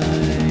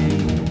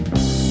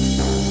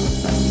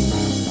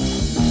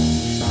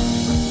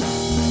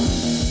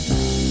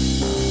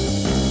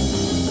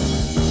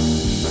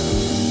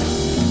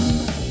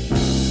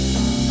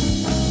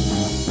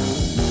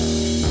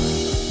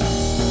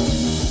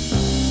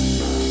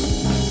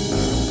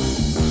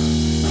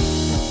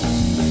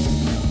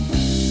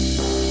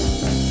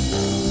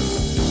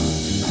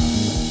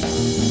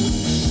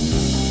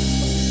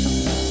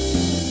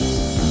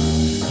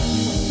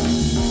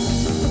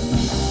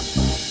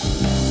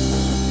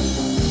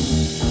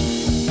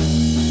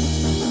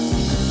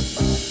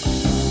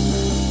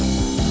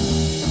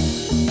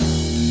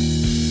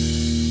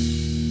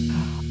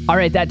 All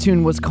right, that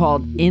tune was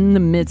called In the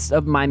Midst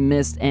of My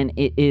Mist, and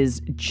it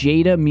is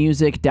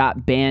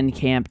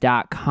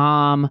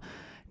jadamusic.bandcamp.com.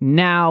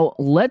 Now,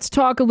 let's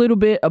talk a little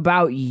bit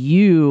about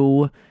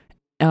you.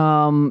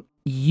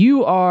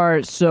 You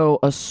are so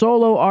a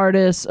solo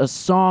artist, a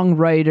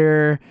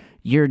songwriter.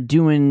 You're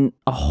doing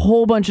a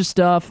whole bunch of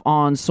stuff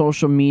on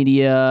social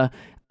media,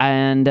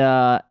 and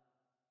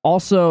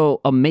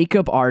also a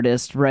makeup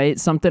artist, right?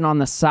 Something on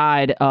the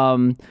side.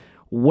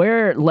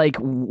 Where, like,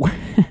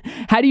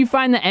 how do you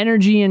find the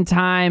energy and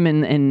time,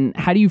 and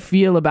how do you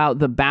feel about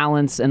the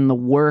balance and the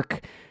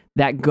work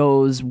that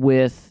goes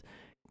with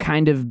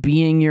kind of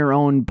being your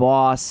own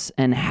boss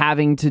and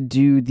having to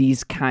do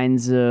these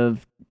kinds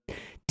of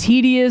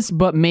tedious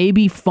but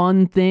maybe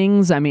fun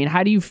things? I mean,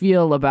 how do you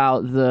feel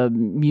about the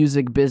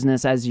music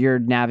business as you're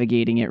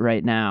navigating it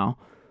right now?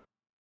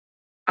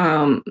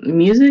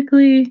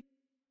 Musically,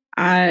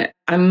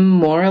 I'm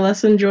more or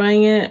less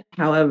enjoying it.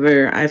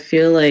 However, I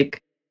feel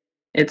like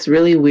it's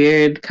really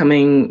weird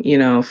coming,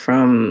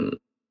 from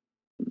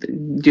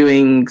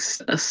doing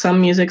some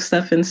music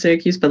stuff in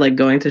Syracuse, but like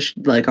going to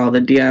like all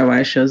the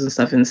DIY shows and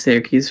stuff in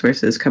Syracuse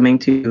versus coming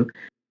to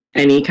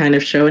any kind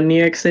of show in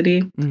New York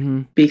City,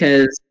 Mm-hmm.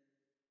 because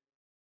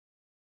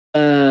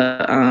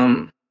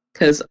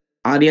because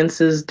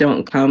audiences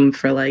don't come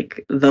for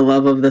like the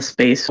love of the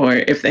space, or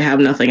if they have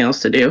nothing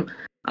else to do.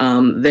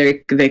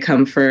 They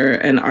come for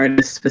an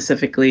artist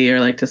specifically, or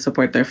like to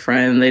support their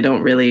friend. They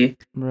don't really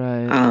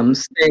Right.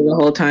 stay the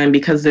whole time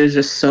because there's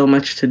just so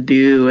much to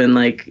do and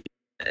like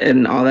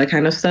and all that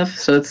kind of stuff.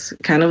 So it's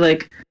kind of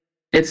like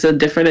it's a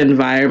different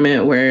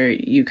environment where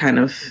you kind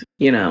of,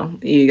 you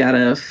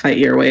gotta fight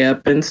your way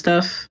up and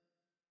stuff.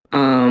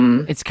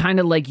 It's kind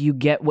of like you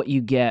get what you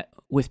get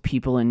with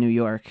people in New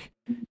York,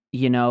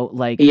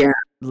 like Yeah.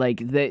 like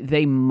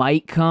they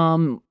might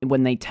come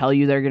when they tell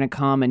you they're going to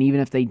come, and even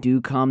if they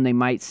do come, they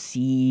might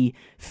see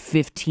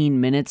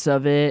 15 minutes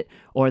of it,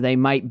 or they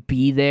might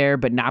be there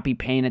but not be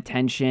paying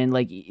attention.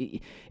 Like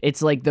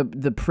it's like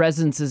the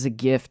presence is a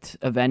gift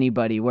of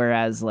anybody,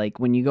 whereas like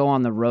when you go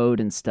on the road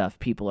and stuff,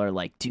 people are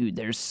like, dude,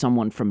 there's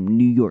someone from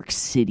New York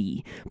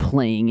City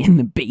playing in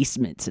the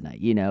basement tonight.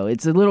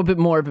 It's a little bit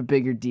more of a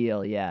bigger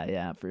deal.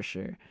 Yeah, for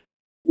sure.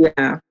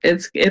 Yeah,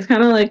 it's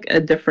kind of like a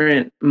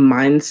different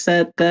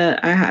mindset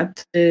that I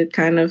had to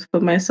kind of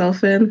put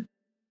myself in.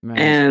 Right.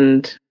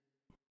 And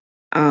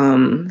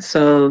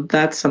so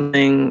that's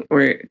something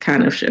we're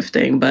kind of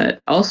shifting.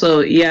 But also,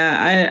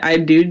 yeah, I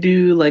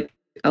do like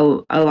a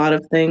lot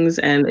of things,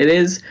 and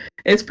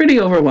it's pretty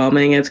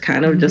overwhelming. It's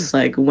kind of just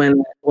like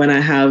when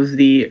I have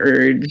the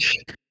urge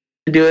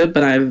to do it,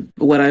 but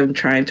what I'm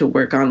trying to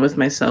work on with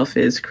myself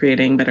is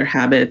creating better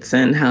habits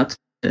and how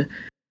to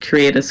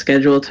create a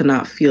schedule to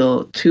not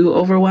feel too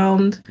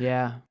overwhelmed.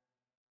 Yeah.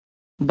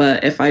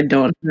 But if I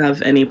don't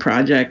have any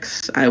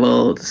projects, I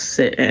will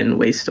sit and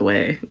waste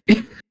away.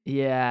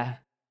 Yeah.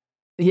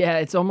 Yeah,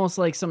 it's almost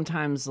like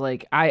sometimes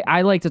like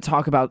I like to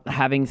talk about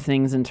having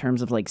things in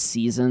terms of like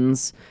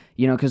seasons,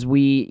 because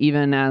we,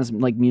 even as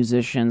like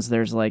musicians,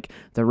 there's like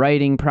the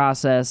writing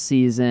process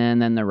season,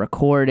 then the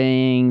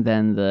recording,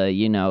 then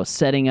the,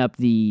 setting up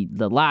the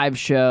live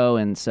show.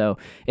 And so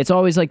it's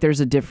always like there's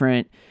a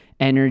different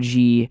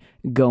energy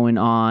going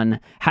on.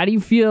 How do you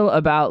feel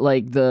about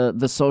like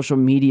the social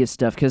media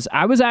stuff? Because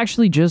I was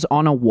actually just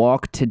on a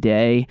walk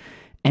today,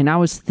 and I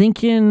was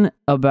thinking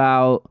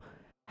about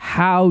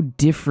how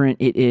different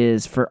it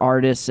is for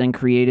artists and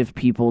creative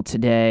people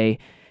today,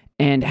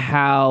 and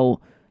how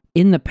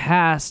in the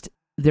past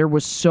there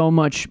was so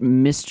much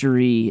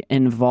mystery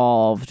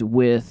involved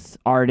with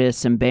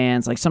artists and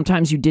bands. Like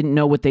sometimes you didn't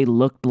know what they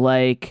looked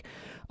like.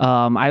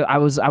 I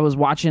was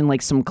watching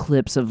like some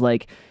clips of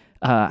like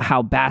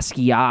how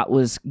Basquiat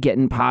was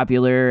getting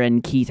popular,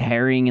 and Keith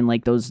Haring, and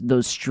like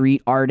those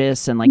street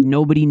artists, and like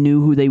nobody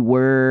knew who they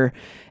were,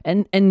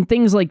 and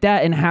things like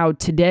that. And how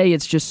today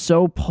it's just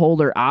so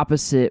polar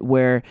opposite,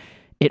 where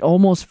it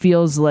almost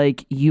feels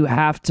like you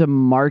have to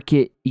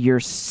market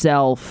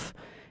yourself,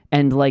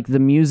 and like the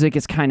music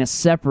is kind of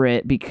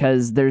separate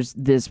because there's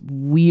this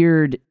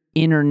weird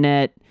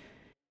internet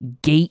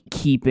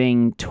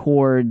gatekeeping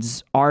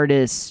towards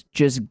artists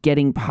just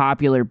getting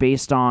popular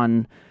based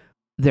on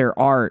their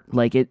art.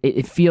 Like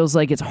it feels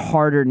like it's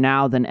harder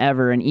now than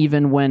ever. And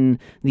even when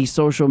these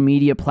social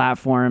media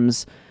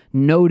platforms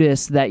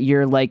notice that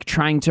you're like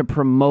trying to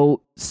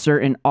promote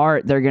certain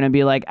art, they're going to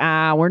be like,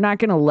 we're not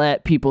going to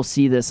let people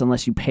see this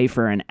unless you pay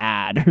for an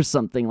ad or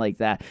something like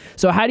that.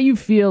 So how do you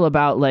feel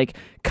about like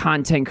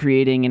content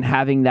creating and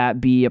having that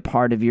be a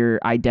part of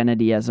your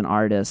identity as an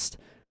artist?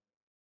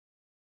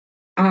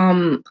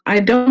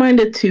 I don't mind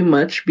it too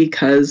much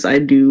because I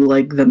do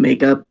like the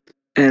makeup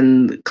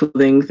and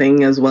clothing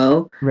thing as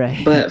well.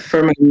 Right. But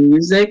for my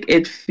music,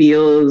 it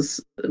feels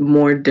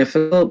more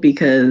difficult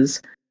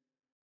because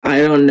I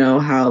don't know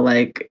how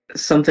like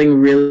something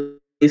really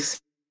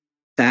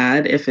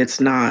sad, if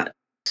it's not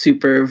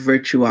super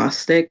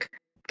virtuosic,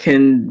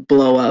 can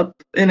blow up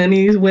in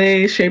any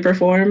way, shape, or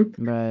form.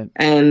 Right.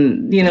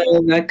 And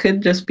that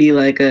could just be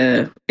like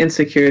a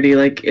insecurity,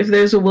 like if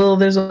there's a will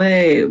there's a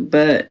way,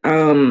 but I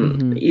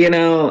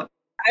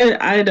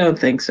don't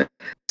think so.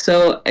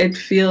 So it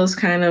feels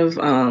kind of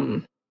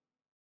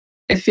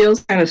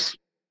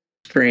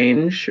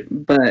strange,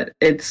 but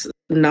it's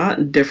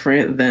not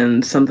different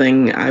than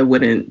something I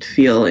wouldn't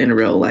feel in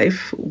real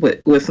life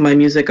with my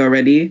music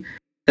already,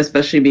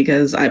 especially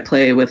because I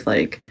play with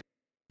like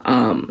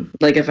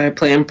if I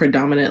play in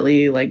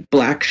predominantly like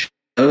black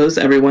shows,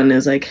 everyone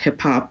is like hip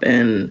hop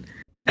and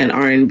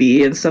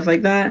R&B and stuff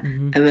like that.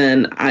 Mm-hmm. And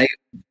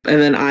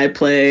then I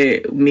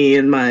play me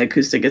and my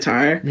acoustic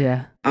guitar.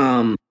 Yeah.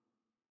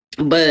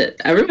 But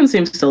everyone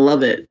seems to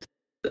love it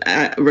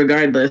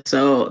regardless.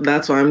 So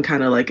that's why I'm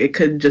kind of like, it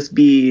could just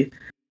be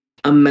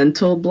a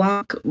mental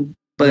block,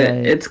 but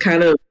Right. it's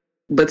kind of,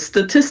 but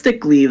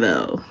statistically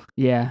though,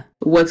 Yeah.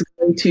 what's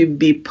going to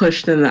be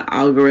pushed in the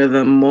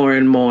algorithm more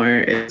and more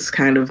is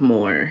kind of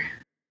more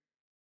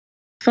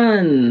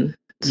fun,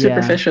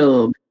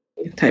 superficial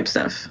type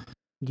stuff.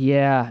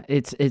 Yeah,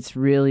 it's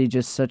really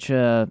just such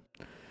a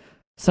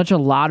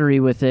lottery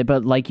with it.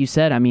 But like you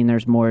said, I mean,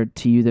 there's more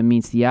to you than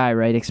meets the eye,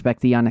 right?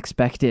 Expect the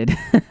unexpected.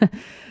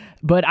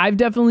 But I've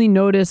definitely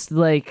noticed,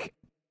 like,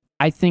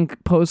 I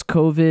think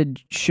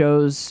post-COVID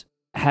shows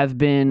have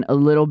been a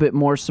little bit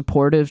more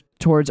supportive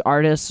towards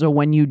artists. So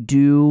when you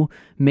do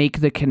make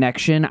the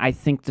connection, I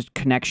think the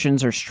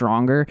connections are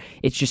stronger.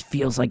 It just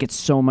feels like it's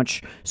so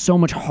much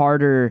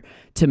harder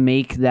to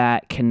make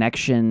that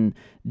connection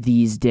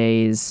these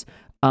days.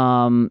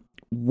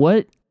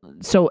 What?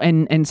 So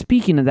and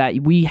speaking of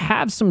that, we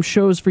have some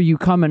shows for you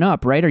coming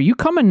up, right? Are you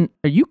coming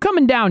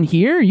down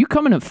here? Are you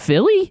coming to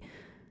Philly?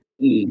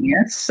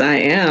 Yes, I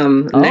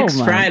am.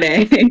 Next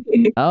Friday.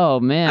 Oh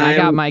man, I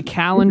got my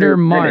calendar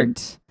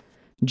marked.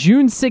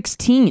 June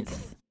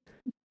 16th.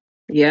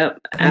 Yep.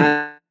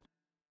 At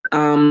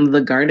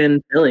the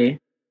Garden Philly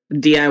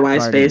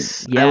DIY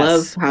space. Yes. I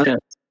love house shows.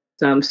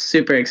 So I'm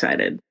super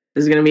excited.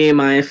 This is gonna be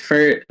my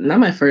first, not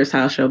my first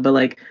house show, but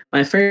like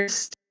my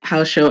first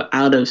house show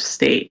out of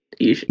state,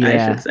 I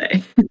should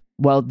say.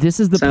 Well, this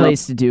is the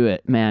place to do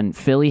it, man.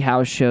 Philly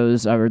house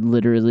shows are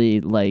literally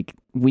like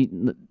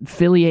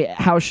Philly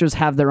house shows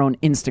have their own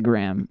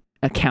Instagram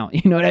account.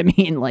 You know what I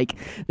mean? Like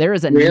there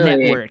is a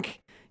network.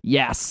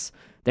 Yes.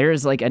 There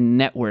is like a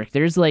network.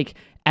 There's like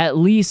at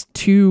least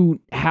 2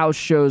 house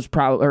shows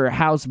or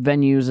house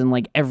venues in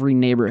like every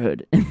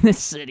neighborhood in this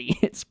city.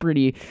 It's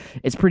pretty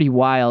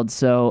wild.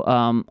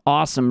 So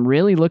awesome.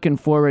 Really looking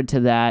forward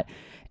to that.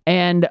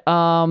 And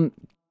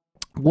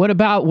what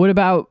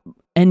about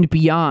and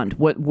beyond?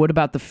 What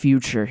about the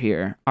future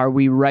here? Are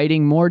we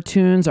writing more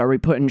tunes? Are we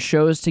putting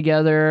shows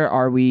together?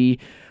 Are we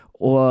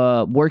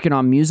working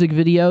on music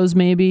videos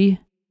maybe?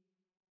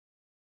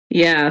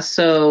 Yeah,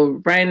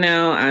 so right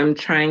now I'm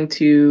trying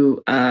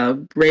to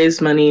raise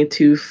money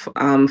to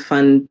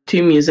fund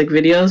 2 music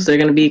videos. They're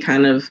going to be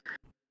kind of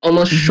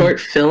almost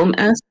short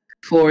film-esque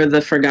for the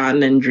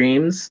Forgotten and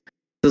Dreams.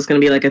 So it's going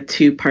to be like a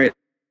 2-part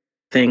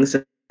thing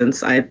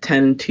since I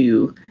tend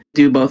to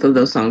do both of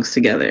those songs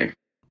together.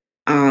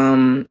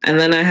 And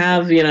then I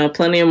have,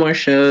 plenty of more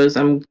shows.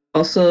 I'm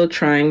also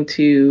trying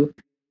to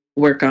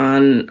work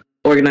on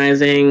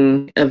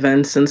organizing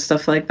events and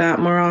stuff like that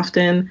more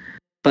often.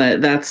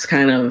 But that's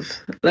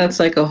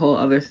like a whole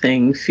other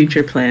thing,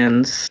 future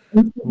plans.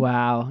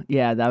 Wow.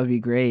 Yeah, that would be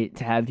great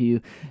to have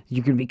you.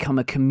 You can become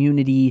a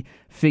community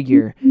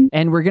figure.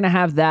 And we're going to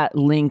have that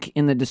link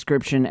in the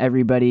description,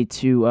 everybody,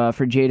 to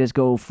for Jada's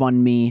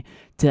GoFundMe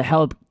to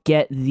help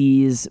get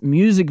these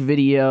music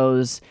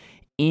videos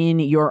in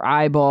your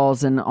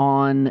eyeballs and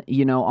on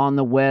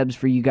the webs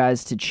for you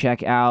guys to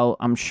check out.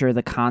 I'm sure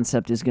the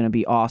concept is going to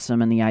be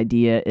awesome and the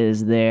idea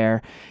is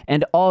there.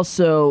 And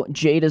also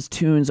Jada's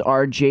tunes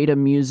are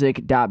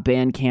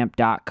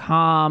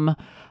jadamusic.bandcamp.com.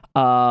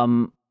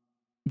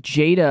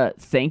 Jada,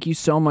 thank you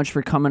so much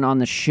for coming on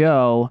the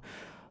show.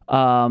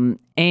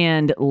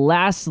 And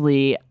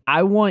lastly,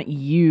 I want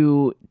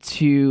you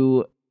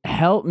to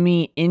help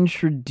me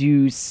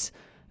introduce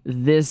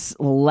this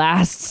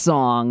last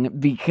song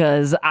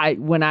because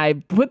when I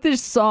put this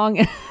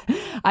song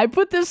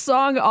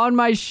on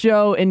my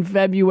show in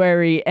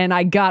February and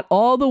I got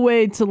all the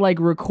way to like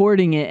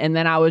recording it and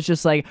then I was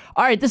just like,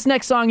 all right, this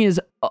next song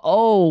is,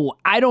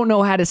 I don't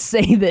know how to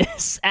say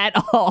this at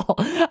all.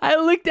 I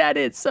looked at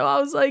it, so I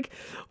was like,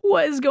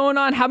 what is going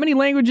on? How many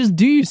languages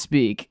do you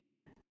speak?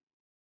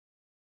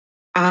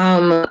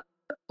 Well,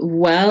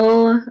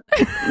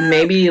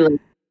 maybe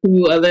like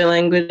 2 other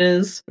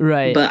languages.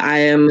 Right. But I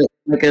am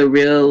like a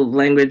real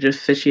language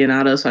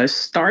aficionado, so I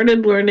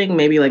started learning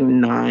maybe like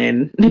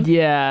 9.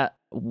 Yeah.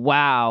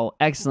 Wow.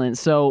 Excellent.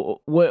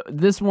 So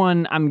this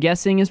one I'm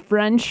guessing is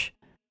French?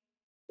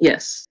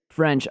 Yes.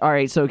 French. All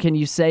right. So can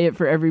you say it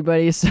for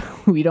everybody so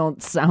we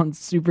don't sound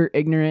super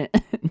ignorant?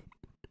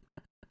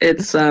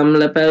 It's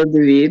L'Appel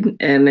du Vide,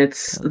 and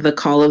it's the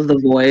Call of the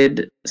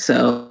Void.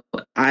 So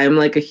I'm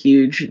like a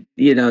huge,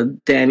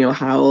 Daniel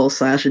Howell /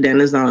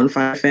 Dan Is Not on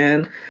Fire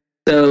fan.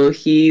 So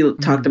he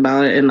talked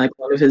about it in like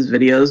one of his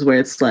videos where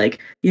it's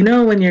like,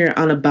 when you're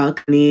on a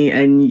balcony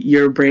and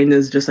your brain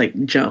is just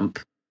like jump.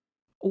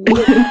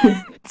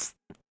 What?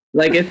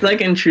 Like it's like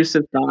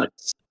intrusive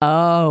thoughts.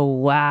 Oh,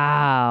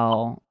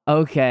 wow.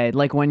 Okay.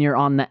 Like when you're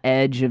on the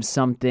edge of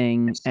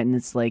something and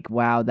it's like,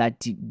 wow, that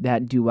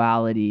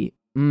duality.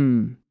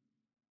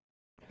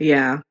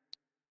 Yeah.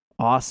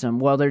 Awesome.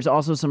 Well, there's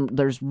also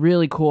there's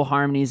really cool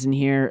harmonies in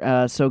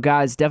here. So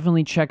guys,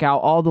 definitely check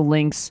out all the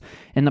links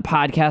in the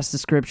podcast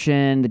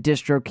description, the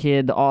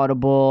DistroKid, the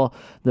Audible,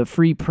 the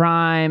Free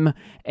Prime,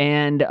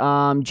 and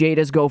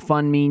Jada's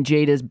GoFundMe,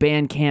 Jada's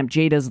Bandcamp,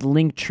 Jada's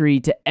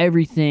Linktree to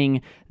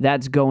everything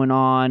that's going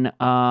on.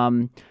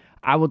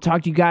 I will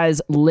talk to you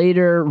guys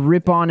later.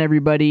 Rip on,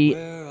 everybody.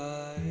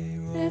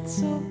 It's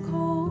so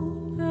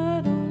cold,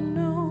 I don't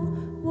know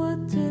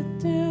what to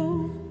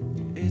do.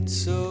 It's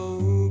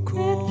so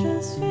cold. It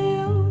just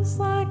feels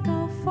like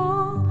I'll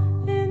fall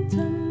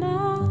into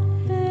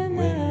nothing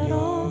at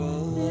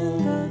all.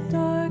 In the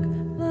dark,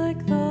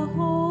 like the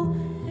hole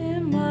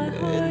in my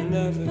heart. It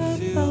never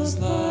feels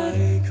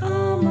like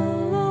I'm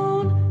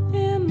alone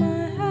in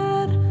my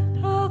head.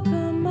 How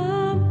come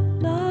I'm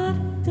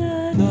not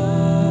dead?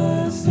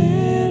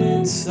 Nothing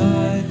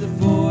inside the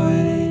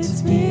void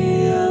eats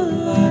me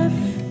alive.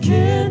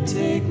 Can't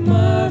take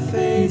my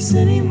face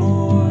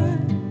anymore.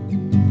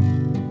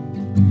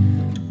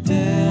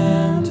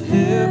 Damned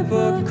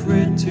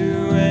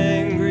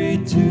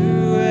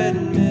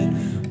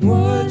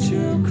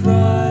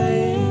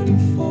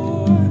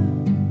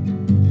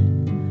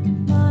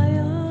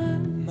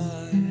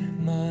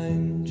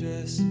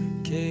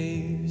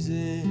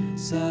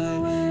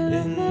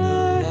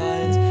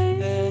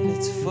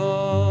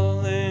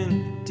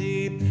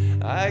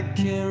I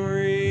can't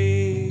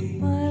reach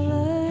my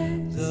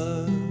legs.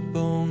 the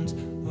bones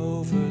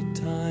over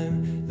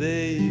time.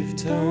 They've Don't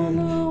turned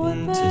know what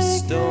into they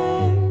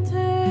stone can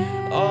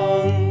take.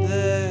 on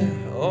their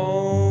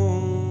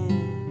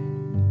own.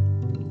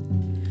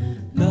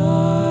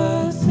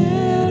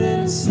 Nothing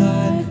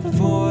inside the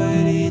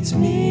void eats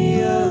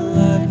me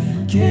alive.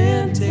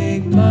 Can't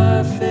take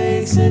my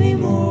face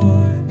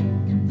anymore.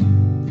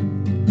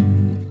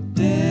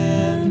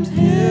 Damned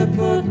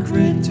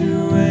hypocrite,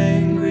 too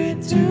angry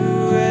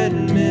to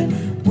admit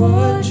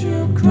what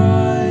you're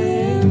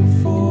crying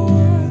for.